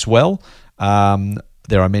can do this well.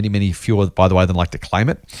 There are many, many fewer, by the way, than like to claim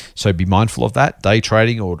it. So be mindful of that. Day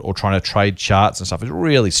trading or trying to trade charts and stuff is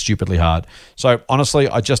really stupidly hard. So honestly,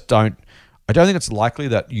 I don't think it's likely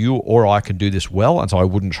that you or I can do this well, and so I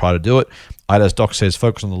wouldn't try to do it. As Doc says,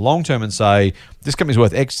 focus on the long term and say, this company's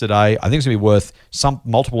worth X today. I think it's going to be worth some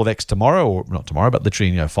multiple of X tomorrow, or not tomorrow, but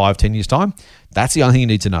literally 5-10 years time. That's the only thing you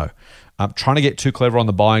need to know. Trying to get too clever on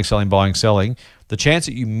the buying, selling. The chance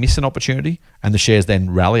that you miss an opportunity and the shares then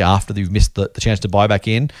rally after you've missed the chance to buy back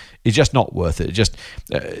in is just not worth it. It just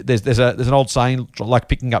there's an old saying like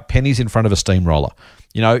picking up pennies in front of a steamroller.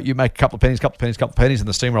 You make a couple of pennies, and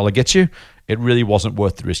the steamroller gets you. It really wasn't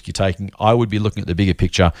worth the risk you're taking. I would be looking at the bigger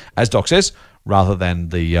picture, as Doc says, rather than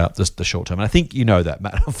the short term. And I think you know that,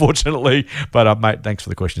 Matt, unfortunately. But mate, thanks for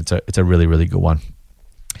the question. It's a really, really good one.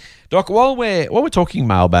 Doc, while we're talking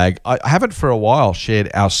mailbag, I haven't for a while shared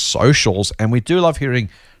our socials, and we do love hearing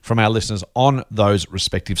from our listeners on those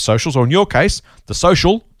respective socials, or in your case, the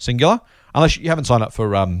social, singular, unless you haven't signed up for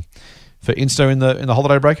Insta in the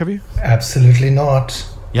holiday break, have you? Absolutely not.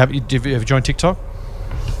 Have you joined TikTok?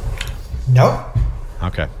 No.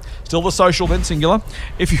 Okay. Still the social, then singular.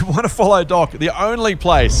 If you want to follow Doc, the only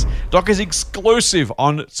place, Doc is exclusive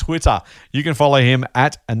on Twitter. You can follow him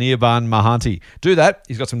at Anirban Mahanti. Do that.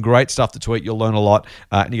 He's got some great stuff to tweet. You'll learn a lot,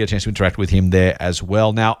 and you get a chance to interact with him there as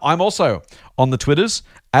well. Now, I'm also on the Twitters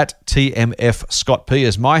at TMF Scott P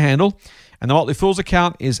is my handle, and the Motley Fools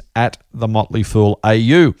account is at the Motley Fool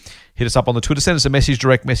AU. Hit us up on the Twitter, send us a message,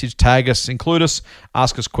 direct message, tag us, include us,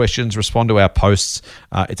 ask us questions, respond to our posts.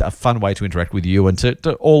 It's a fun way to interact with you and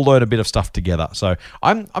to all learn a bit of stuff together. So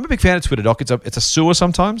I'm a big fan of Twitter, Doc. It's a sewer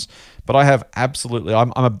sometimes, but I have absolutely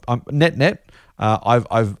I'm net. I'm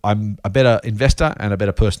a better investor and a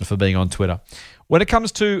better person for being on Twitter. When it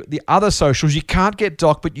comes to the other socials, you can't get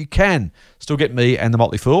Doc, but you can still get me and the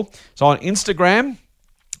Motley Fool. So on Instagram,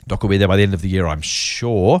 Doc will be there by the end of the year, I'm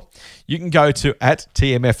sure. You can go to at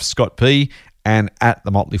TMF Scott P and at the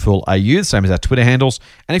Motley Fool AU, the same as our Twitter handles.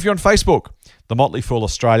 And if you're on Facebook, the Motley Fool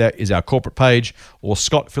Australia is our corporate page, or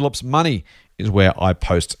Scott Phillips Money is where I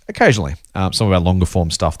post occasionally some of our longer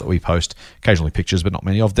form stuff that we post, occasionally pictures, but not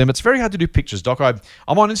many of them. It's very hard to do pictures, Doc. I'm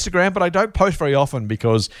on Instagram, but I don't post very often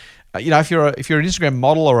because if you're an Instagram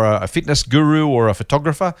model or a fitness guru or a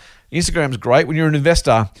photographer, Instagram's great. When you're an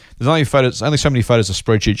investor, there's only so many photos of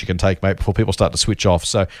spreadsheets you can take, mate, before people start to switch off.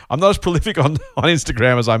 So I'm not as prolific on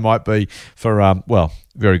Instagram as I might be for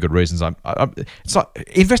very good reasons. It's not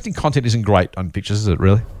investing content isn't great on pictures, is it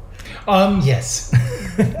really? Yes,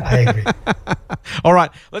 I agree. All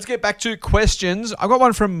right, let's get back to questions. I've got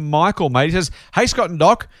one from Michael, mate. He says, "Hey, Scott and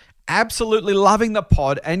Doc, absolutely loving the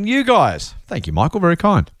pod and you guys." Thank you, Michael. Very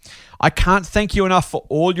kind. "I can't thank you enough for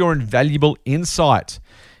all your invaluable insight."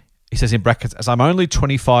 He says in brackets, "As I'm only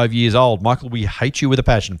 25 years old." Michael, we hate you with a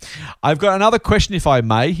passion. "I've got another question, if I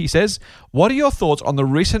may." He says, "What are your thoughts on the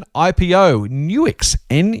recent IPO, Nuix,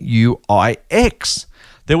 Nuix?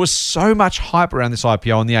 There was so much hype around this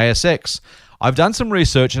IPO on the ASX. I've done some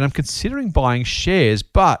research and I'm considering buying shares,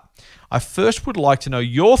 but I first would like to know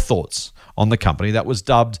your thoughts on the company that was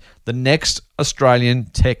dubbed the next Australian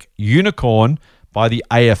tech unicorn by the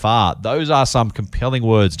AFR. Those are some compelling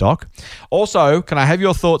words, Doc. Also, can I have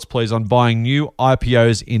your thoughts, please, on buying new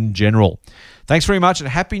IPOs in general? Thanks very much and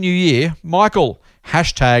Happy New Year. Michael,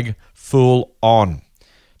 #FoolOn.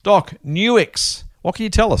 Doc, Nuix, what can you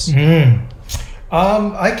tell us?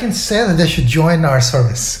 I can say that they should join our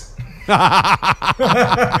service. And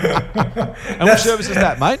what service is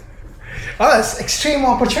that, mate? It's Extreme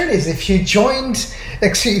Opportunities. If you joined,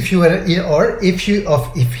 if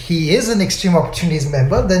he is an Extreme Opportunities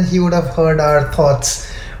member, then he would have heard our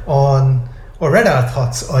thoughts on, or read our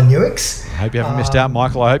thoughts on UX. I hope you haven't missed out,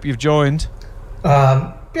 Michael. I hope you've joined.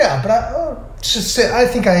 Yeah, but I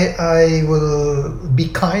think I will be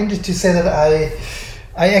kind to say that I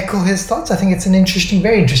echo his thoughts. I think it's an interesting,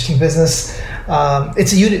 very interesting business.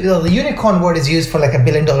 It's the unicorn word is used for like $1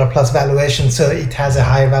 billion plus valuation, so it has a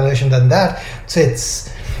higher valuation than that. So it's,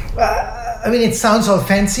 it sounds all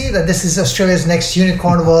fancy that this is Australia's next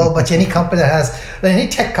unicorn world, but any tech company that has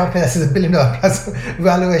 $1 billion plus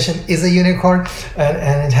valuation is a unicorn,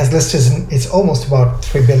 and it has listed, it's almost about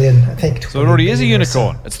 3 billion, I think. So it already is a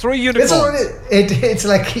unicorn. It's 3 unicorns. It's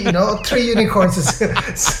like 3 unicorns.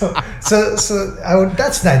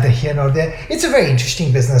 That's neither here nor there. It's a very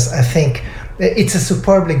interesting business. I think it's a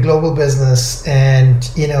superbly global business, and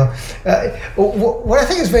what I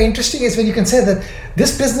think is very interesting is when you can say that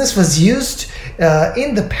this business was used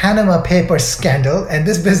in the Panama Papers scandal, and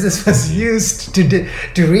this business was used to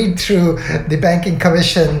read through the Banking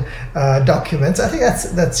Commission documents. I think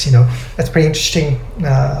that's pretty interesting,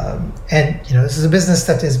 and this is a business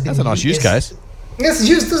that is. That's a nice use case. It's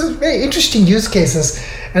used. Those are very interesting use cases,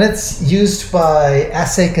 and it's used by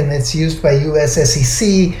ASIC and it's used by US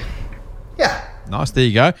SEC. Yeah. Nice. There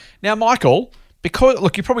you go. Now, Michael, because,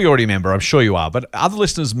 look, you probably already remember, I'm sure you are, but other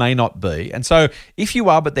listeners may not be. And so if you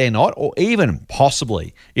are, but they're not, or even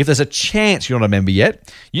possibly if there's a chance you're not a member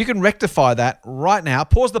yet, you can rectify that right now.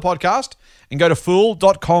 Pause the podcast and go to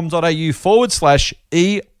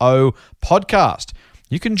fool.com.au/EO podcast.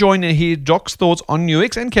 You can join and hear Doc's thoughts on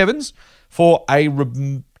UX and Kevin's for a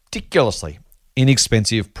ridiculously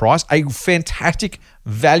inexpensive price. A fantastic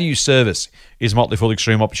value service is Motley Fool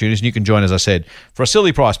Extreme Opportunities, and you can join, as I said, for a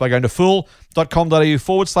silly price by going to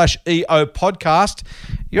fool.com.au/EO podcast.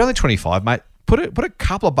 You're only 25, mate. Put a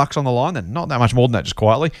couple of bucks on the line, then not that much more than that, just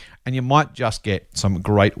quietly, and you might just get some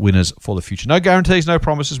great winners for the future. No guarantees, no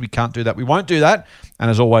promises. We can't do that. We won't do that. And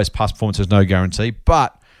as always, past performance has no guarantee,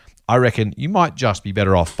 but I reckon you might just be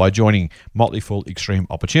better off by joining Motley Fool Extreme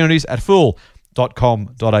Opportunities at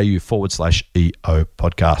fool.com.au/EO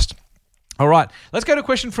podcast. All right, let's go to a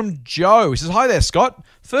question from Joe. He says, hi there, Scott.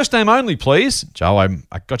 First name only, please. Joe, I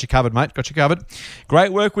got you covered, mate. Got you covered.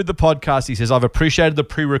 Great work with the podcast. He says, I've appreciated the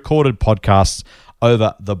pre-recorded podcasts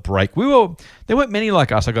over the break. There weren't many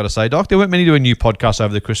like us, I got to say, Doc. There weren't many doing new podcasts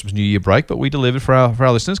over the Christmas New Year break, but we delivered for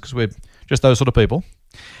our listeners because we're just those sort of people.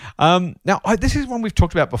 Now, this is one we've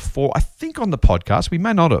talked about before, I think on the podcast. We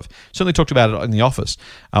may not have. Certainly talked about it in the office,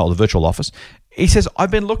 or the virtual office. He says,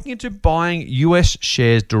 I've been looking into buying US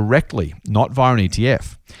shares directly, not via an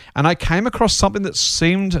ETF. And I came across something that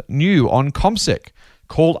seemed new on ComSec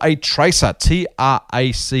called a tracer,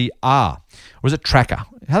 TRACR. Or is it tracker?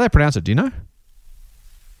 How do they pronounce it? Do you know?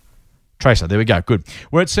 Tracer, there we go. Good.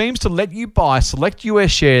 Where it seems to let you buy select US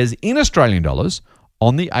shares in Australian dollars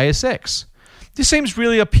on the ASX. This seems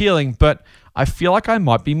really appealing, but I feel like I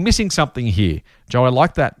might be missing something here. Joe, I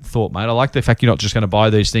like that thought, mate. I like the fact you're not just going to buy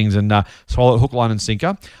these things and swallow it hook, line, and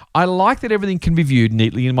sinker. I like that everything can be viewed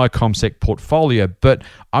neatly in my ComSec portfolio, but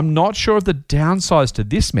I'm not sure of the downsides to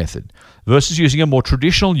this method versus using a more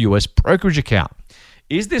traditional US brokerage account.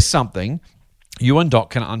 Is this something you and Doc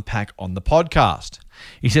can unpack on the podcast?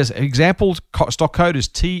 He says, example stock code is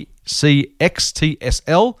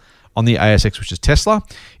TCXTSL on the ASX, which is Tesla.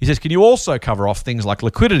 He says, can you also cover off things like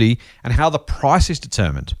liquidity and how the price is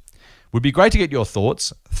determined? Would be great to get your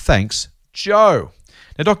thoughts. Thanks, Joe.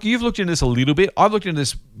 Now, Doc, you've looked into this a little bit. I've looked into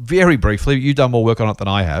this very briefly. You've done more work on it than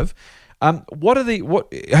I have. What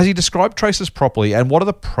has he described tracers properly, and what are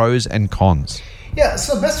the pros and cons? Yeah,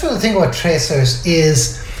 so the best way to think about tracers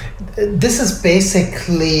is this is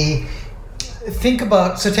basically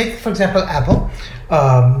take, for example, Apple.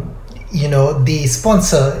 The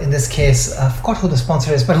sponsor in this case, I forgot who the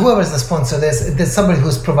sponsor is, but whoever is the sponsor, there's somebody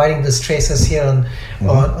who's providing these tracers here on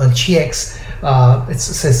Chi-X.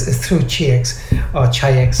 It's through Chi-X or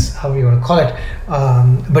Chi-X, however you want to call it.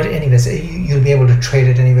 But anyways, you'll be able to trade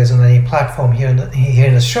it anyways on any platform here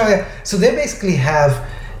in Australia. So they basically have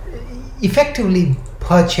effectively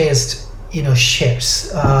purchased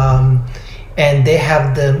shares, and they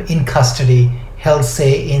have them in custody, held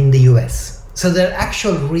say in the US. So they're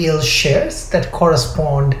actual real shares that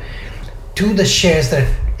correspond to the shares that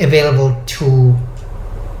are available to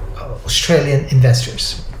Australian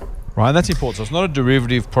investors. Right, that's important. So it's not a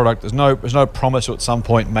derivative product. There's no promise to at some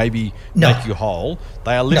point maybe make you whole.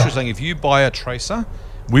 They are literally saying if you buy a tracer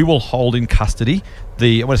we will hold in custody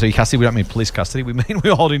when I say custody, we don't mean police custody. We mean we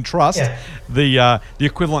hold in trust the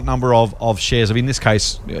equivalent number of shares of, in this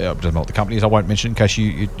case, doesn't know what the company is. I won't mention it in case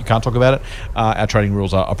you can't talk about it. Our trading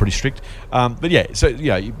rules are pretty strict. But yeah, so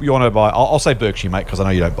yeah, you want to buy. I'll say Berkshire, mate, because I know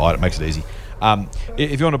you don't buy it. It makes it easy.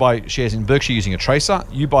 If you want to buy shares in Berkshire using a tracer,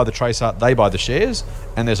 you buy the tracer, they buy the shares,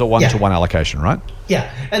 and there's a 1-to-1 allocation, right?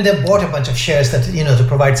 Yeah, and they've bought a bunch of shares that, to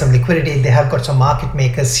provide some liquidity. They have got some market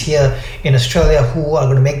makers here in Australia who are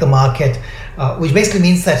going to make the market, which basically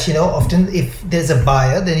means that, often if there's a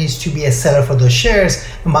buyer, there needs to be a seller for those shares.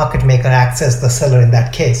 The market maker acts as the seller in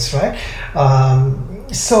that case, right?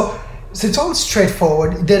 So it's all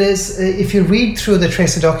straightforward. There is, if you read through the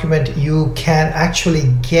tracer document, you can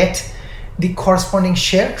actually get the corresponding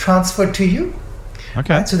share transferred to you.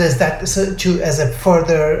 Okay. So there's that. So as a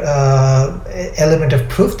further element of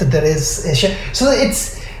proof that there is a share. So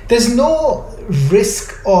there's no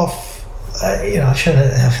risk of. I should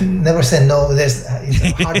have never said no. It's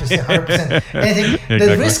hard to say 100% anything. Exactly.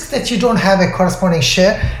 The risk that you don't have a corresponding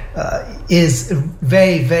share is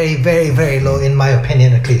very, very, very, very low, in my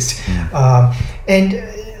opinion, at least. And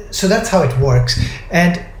so that's how it works.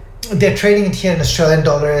 And they're trading it here in Australian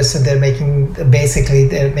dollars, and they're making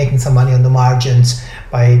some money on the margins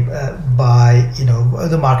by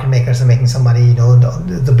the market makers are making some money,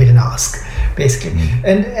 the bid and ask, basically.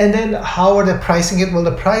 And then how are they pricing it? Well,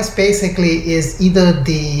 the price basically is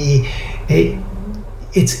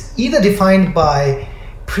it's either defined by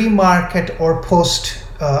pre-market or post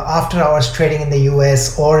after hours trading in the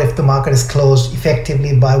US, or if the market is closed,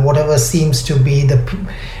 effectively by whatever seems to be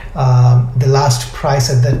the last price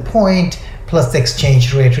at that point, plus the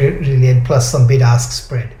exchange rate really, and plus some bid-ask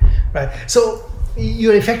spread, right? So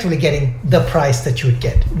you're effectively getting the price that you would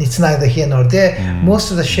get. It's neither here nor there.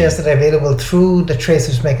 Most of the shares that are available through the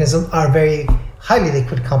tracers mechanism are very highly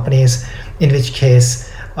liquid companies, in which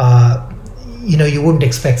case, you wouldn't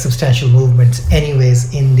expect substantial movements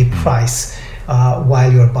anyways in the price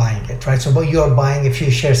while you're buying it, right? So, but you're buying a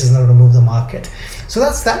few shares is not going to move the market. So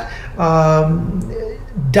that's that.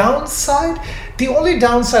 Downside, the only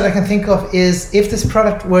downside I can think of is if this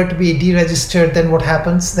product were to be deregistered, then what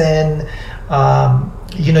happens? Then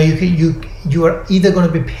you are either going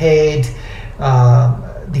to be paid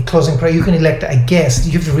the closing price. You can elect, I guess,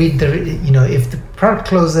 you have to read if the product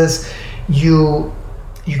closes, you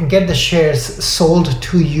can get the shares sold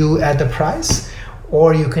to you at the price,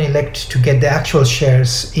 or you can elect to get the actual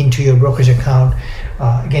shares into your brokerage account.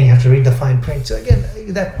 Again, you have to read the fine print. So again,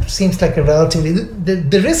 that seems like a relatively,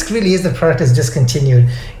 the risk really is the product is discontinued,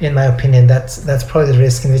 in my opinion. That's probably the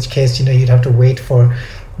risk, in which case, you'd have to wait for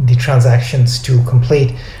the transactions to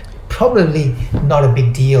complete. Probably not a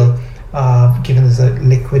big deal, given there's a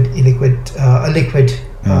liquid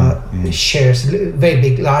shares, very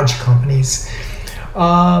big, large companies.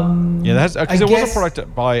 Because there was a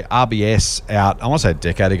product by RBS out, I want to say a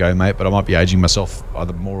decade ago, mate, but I might be aging myself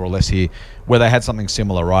either more or less here, where they had something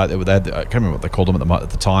similar, right? They had, I can't remember what they called them at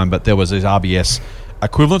the time, but there was these RBS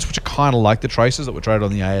equivalents, which are kind of like the tracers that were traded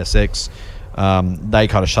on the ASX. They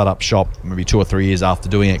kind of shut up shop maybe 2 or 3 years after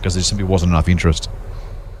doing it because there simply wasn't enough interest.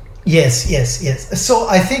 Yes. So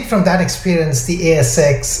I think from that experience, the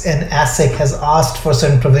ASX and ASIC has asked for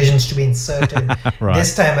certain provisions to be inserted right.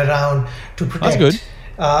 this time around to protect. That's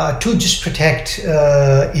good. To just protect,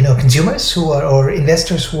 consumers or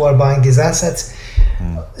investors who are buying these assets.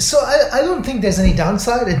 So I don't think there's any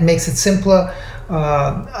downside. It makes it simpler.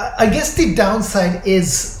 I guess the downside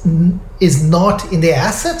is not in the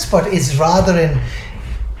assets, but is rather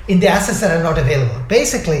in the assets that are not available.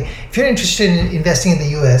 Basically, if you're interested in investing in the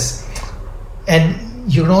US and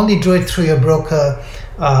you can only do it through your broker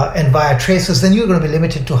and via tracers, then you're going to be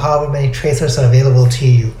limited to however many tracers are available to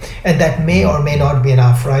you. And that may or may not be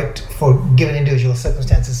enough, right, for given individual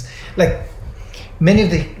circumstances. Like many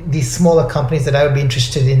of these smaller companies that I would be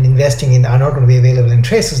interested in investing in are not going to be available in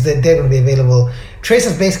tracers. They're going to be available.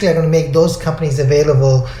 Tracers basically are going to make those companies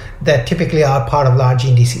available that typically are part of large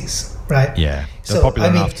indices, right? Yeah, they're popular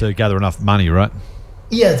enough to gather enough money, right?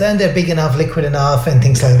 Yeah, then they're big enough, liquid enough, and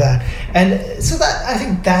things like that. And so that I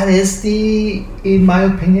think that is in my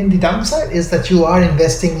opinion, the downside is that you are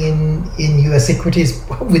investing in US equities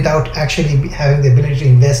without actually having the ability to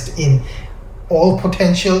invest in all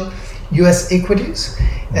potential US equities,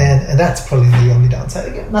 and that's probably the only downside.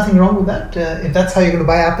 Again, nothing wrong with that. If that's how you're going to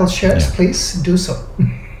buy Apple shares, please do so.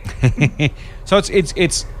 So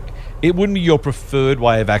it wouldn't be your preferred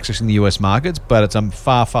way of accessing the US markets, but it's a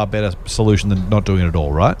far, far better solution than not doing it at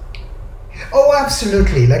all, right? Oh,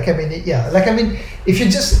 absolutely. If you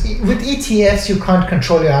just, with ETFs, you can't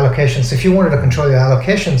control your allocations. If you wanted to control your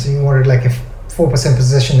allocations and you wanted like a 4 4%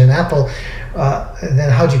 position in Apple, then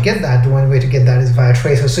how do you get that? The one way to get that is via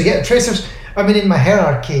tracers. So yeah, tracers, I mean, in my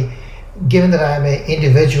hierarchy, given that I'm an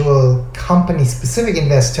individual company-specific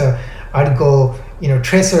investor, I'd go,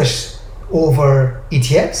 tracers over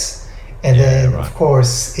ETFs, and then of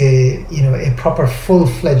course, a proper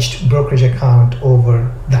full-fledged brokerage account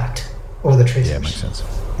over the tracers. Yeah,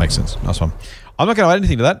 makes sense. Nice one. I'm not going to add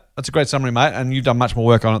anything to that. That's a great summary, mate, and you've done much more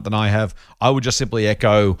work on it than I have. I would just simply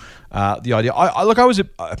echo the idea. I was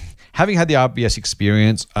having had the RBS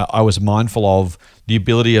experience, I was mindful of the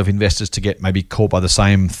ability of investors to get maybe caught by the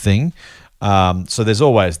same thing. So there's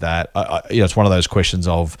always that. It's one of those questions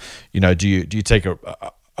of, do you take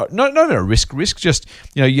not even a risk, just,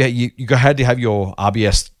 you had to have your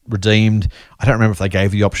RBS redeemed. I don't remember if they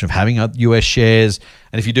gave you the option of having US shares.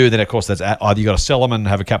 And if you do, then of course that's either you got to sell them and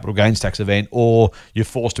have a capital gains tax event, or you're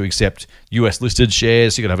forced to accept US listed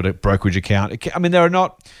shares. So you got to have a brokerage account.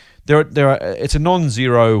 It's a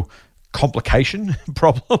non-zero complication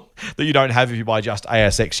problem that you don't have if you buy just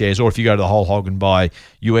ASX shares, or if you go to the whole hog and buy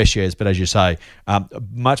US shares. But as you say,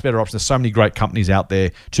 much better option. There's so many great companies out there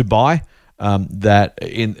to buy.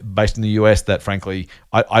 Based in the US, that frankly,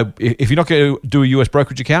 if you're not going to do a US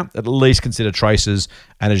brokerage account, at least consider tracers,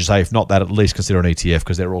 and as you say, if not that, at least consider an ETF,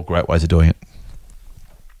 because they're all great ways of doing it.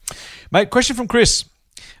 Mate, question from Chris.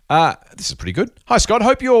 This is pretty good. Hi Scott,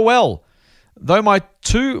 hope you're well. Though my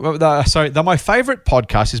favourite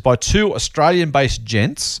podcast is by two Australian-based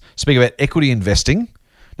gents speaking about equity investing.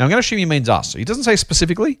 Now I'm going to assume he means us. So he doesn't say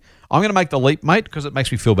specifically. I'm going to make the leap, mate, because it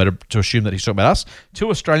makes me feel better to assume that he's talking about us. Two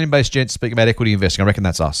Australian-based gents speaking about equity investing. I reckon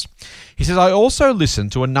that's us. He says, I also listen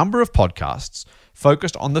to a number of podcasts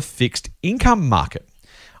focused on the fixed income market.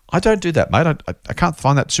 I don't do that, mate. I can't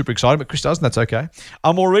find that super exciting, but Chris does, and that's okay.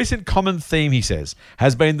 A more recent common theme, he says,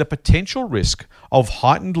 has been the potential risk of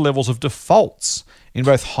heightened levels of defaults in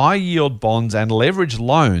both high-yield bonds and leveraged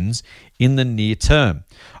loans in the near term.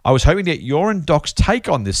 I was hoping to get your and Doc's take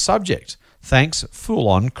on this subject. Thanks,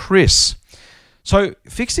 full-on Chris. So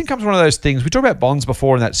fixed income is one of those things. We talked about bonds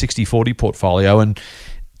before in that 60-40 portfolio, and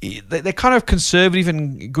they're kind of conservative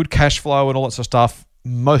and good cash flow and all that sort of stuff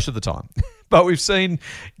most of the time. But we've seen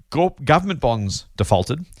government bonds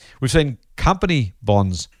defaulted. We've seen company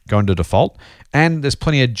bonds go into default. And there's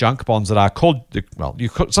plenty of junk bonds that are called, you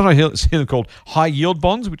sometimes hear them called high-yield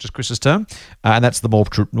bonds, which is Chris's term. And that's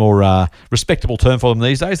the more respectable term for them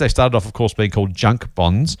these days. They started off, of course, being called junk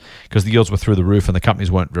bonds because the yields were through the roof and the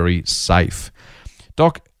companies weren't very safe.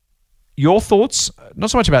 Doc, your thoughts,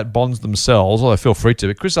 not so much about bonds themselves, although feel free to,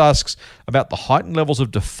 but Chris asks about the heightened levels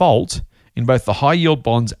of default in both the high-yield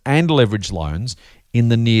bonds and leveraged loans in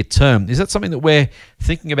the near term. Is that something that we're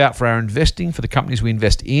thinking about for our investing, for the companies we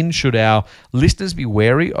invest in? Should our listeners be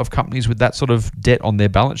wary of companies with that sort of debt on their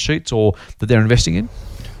balance sheets or that they're investing in?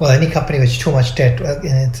 Well, any company with too much debt,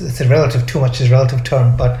 it's a relative, too much is a relative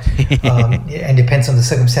term, but and depends on the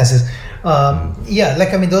circumstances.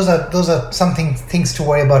 Those are things to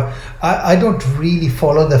worry about. I don't really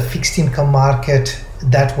follow the fixed income market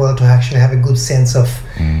that well to actually have a good sense of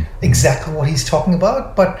exactly what he's talking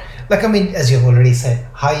about. But as you've already said,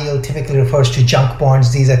 high yield typically refers to junk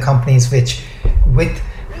bonds. These are companies with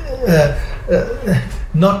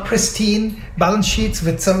not pristine balance sheets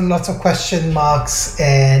with lots of question marks,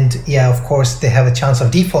 and of course they have a chance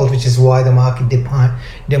of default, which is why the market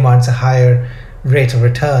demands a higher rate of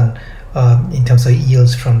return in terms of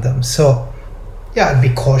yields from them. So I'd be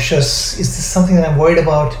cautious. Is this something that I'm worried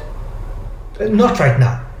about? Not right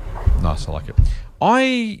now. Nice, I like it.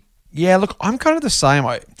 I'm kind of the same.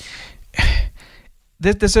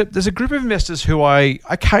 There's a group of investors who I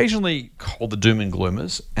occasionally call the doom and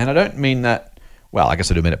gloomers, and I don't mean that. Well, I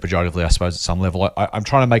guess I do mean it pejoratively, I suppose, at some level. I'm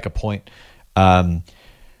trying to make a point.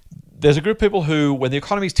 There's a group of people who, when the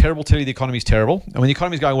economy's terrible, tell you the economy's terrible, and when the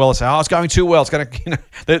economy's going well, they say, "Oh, it's going too well. It's going to,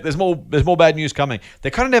 there's more bad news coming."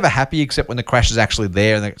 They're kind of never happy, except when the crash is actually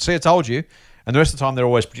there, and they say, "I told you." And the rest of the time, they're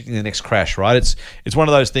always predicting the next crash, right? It's one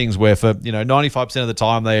of those things where for 95% of the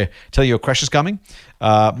time they tell you a crash is coming.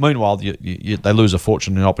 Meanwhile, they lose a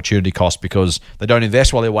fortune in opportunity cost because they don't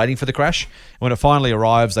invest while they're waiting for the crash. When it finally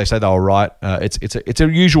arrives, they say they were right. It's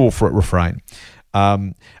a usual refrain.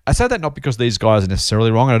 I say that not because these guys are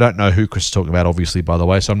necessarily wrong, and I don't know who Chris is talking about, obviously, by the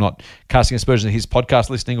way, so I'm not casting aspersions at his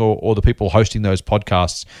podcast listening or the people hosting those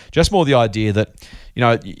podcasts. Just more the idea that there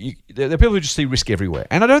are people who just see risk everywhere,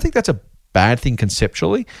 and I don't think that's a bad thing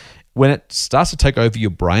conceptually. When it starts to take over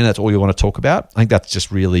your brain, that's all you want to talk about. I think that's just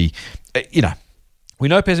really, We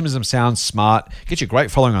know pessimism sounds smart. Get you a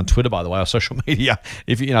great following on Twitter, by the way, or social media.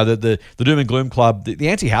 If you know the doom and gloom club, the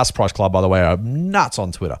anti-house price club, by the way, are nuts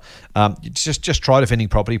on Twitter. Just try defending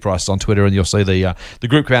property prices on Twitter, and you'll see the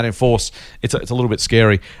group come out in force. It's a little bit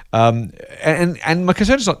scary. And my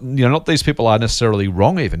concern is not these people are necessarily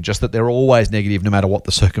wrong, even just that they're always negative no matter what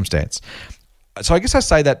the circumstance. So I guess I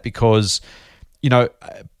say that because,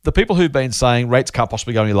 the people who've been saying rates can't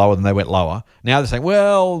possibly go any lower than they went lower, now they're saying,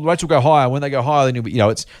 well, rates will go higher. When they go higher, then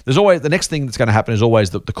there's always the next thing that's going to happen is always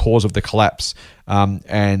the cause of the collapse.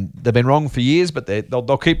 And they've been wrong for years, but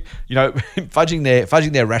they'll keep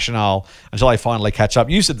fudging their rationale until they finally catch up.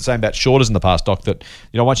 You said the same about shorters in the past, Doc. That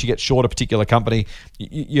once you get short a particular company,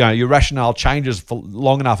 your rationale changes for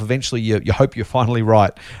long enough. Eventually, you hope you're finally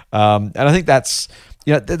right. And I think that's.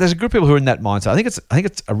 There's a group of people who are in that mindset. I think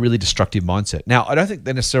it's a really destructive mindset. Now, I don't think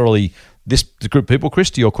they're necessarily the group of people, Chris,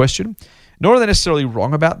 to your question, nor are they necessarily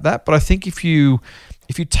wrong about that. But I think if you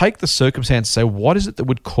take the circumstance and say, what is it that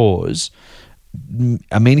would cause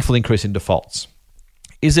a meaningful increase in defaults?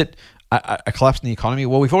 Is it a collapse in the economy?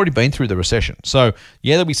 Well, we've already been through the recession. So,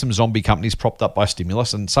 there'll be some zombie companies propped up by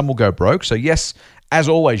stimulus, and some will go broke. So, yes, as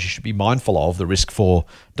always, you should be mindful of the risk for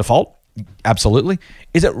default. Absolutely.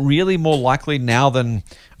 Is it really more likely now than,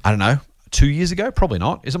 2 years ago? Probably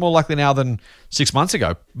not. Is it more likely now than 6 months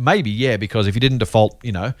ago? Maybe, yeah, because if you didn't default,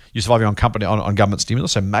 you're surviving on government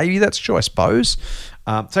stimulus, so maybe that's true, I suppose.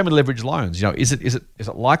 Same with leveraged loans. Is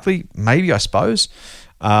it likely? Maybe, I suppose.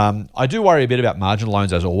 I do worry a bit about margin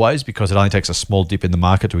loans, as always, because it only takes a small dip in the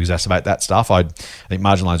market to exacerbate that stuff. I think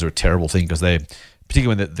margin loans are a terrible thing because they're,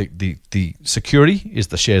 particularly when the security is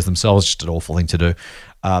the shares themselves, just an awful thing to do.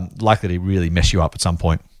 Likely to really mess you up at some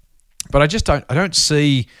point. But I don't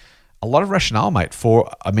see a lot of rationale, mate,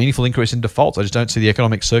 for a meaningful increase in defaults. I just don't see the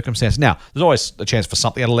economic circumstance. Now, there's always a chance for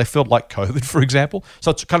something out of left field, like COVID, for example.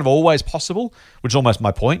 So it's kind of always possible, which is almost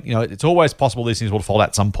my point. It's always possible these things will default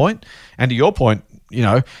at some point. And to your point,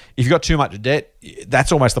 if you've got too much debt,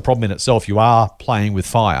 that's almost the problem in itself. You are playing with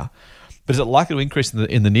fire. But is it likely to increase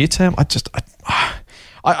in the near term?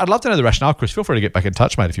 I'd love to know the rationale, Chris. Feel free to get back in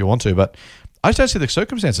touch, mate, if you want to. But I just don't see the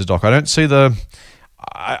circumstances, Doc. I don't see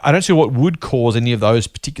what would cause any of those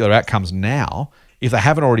particular outcomes now if they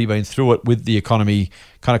haven't already been through it with the economy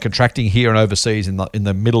kind of contracting here and overseas in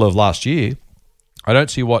the middle of last year. I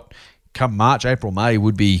don't see what come March, April, May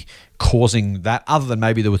would be causing that, other than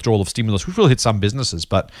maybe the withdrawal of stimulus, which will hit some businesses.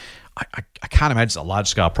 But I can't imagine it's a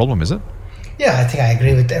large-scale problem, is it? Yeah, I think I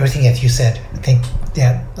agree with everything that you said. I think,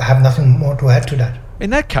 I have nothing more to add to that.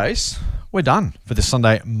 In that case, we're done for this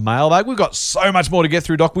Sunday mailbag. We've got so much more to get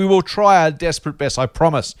through, Doc. We will try our desperate best, I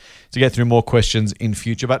promise, to get through more questions in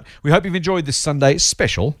future. But we hope you've enjoyed this Sunday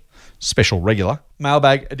special regular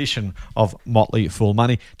mailbag edition of Motley Fool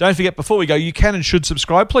Money. Don't forget, before we go, you can and should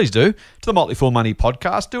subscribe, please do, to the Motley Fool Money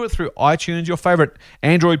podcast. Do it through iTunes, your favourite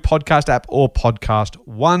Android podcast app, or Podcast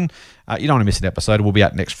One. You don't want to miss an episode. We'll be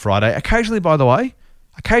out next Friday. Occasionally, by the way,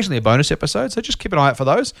 a bonus episode, so just keep an eye out for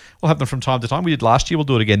those. We'll have them from time to time. We did last year. We'll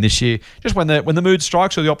do it again this year. Just when the mood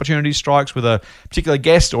strikes or the opportunity strikes with a particular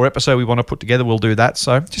guest or episode we want to put together, we'll do that.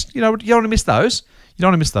 So just, you don't want to miss those. You don't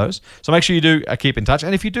want to miss those. So make sure you do keep in touch.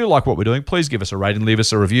 And if you do like what we're doing, please give us a rating, leave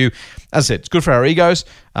us a review. As I said, it's good for our egos.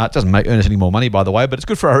 It doesn't earn us any more money, by the way, but it's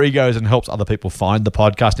good for our egos and helps other people find the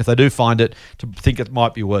podcast. And if they do find it, to think it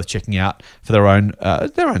might be worth checking out for their own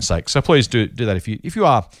sake. So please do that if you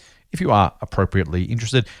are appropriately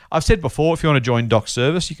interested. I've said before, if you want to join Doc's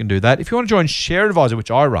service, you can do that. If you want to join Share Advisor, which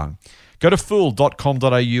I run, go to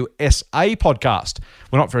fool.com.au SA podcast.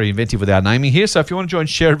 We're not very inventive with our naming here, so if you want to join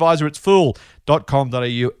Share Advisor, it's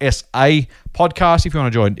fool.com.au SA podcast. If you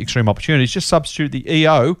want to join Extreme Opportunities, just substitute the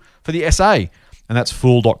EO for the SA, and that's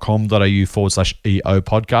fool.com.au/EO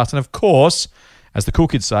podcast. And of course, as the cool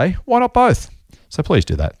kids say, why not both? So please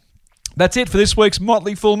do that. That's it for this week's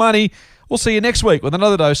Motley Fool Money. We'll see you next week with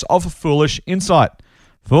another dose of foolish insight.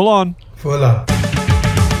 Fool on. Fool on.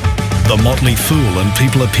 The Motley Fool and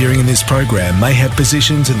people appearing in this program may have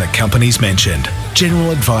positions in the companies mentioned.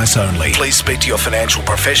 General advice only. Please speak to your financial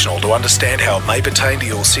professional to understand how it may pertain to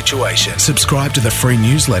your situation. Subscribe to the free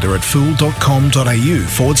newsletter at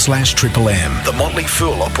fool.com.au/MMM. The Motley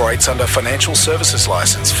Fool operates under Financial Services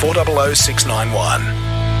Licence 400691.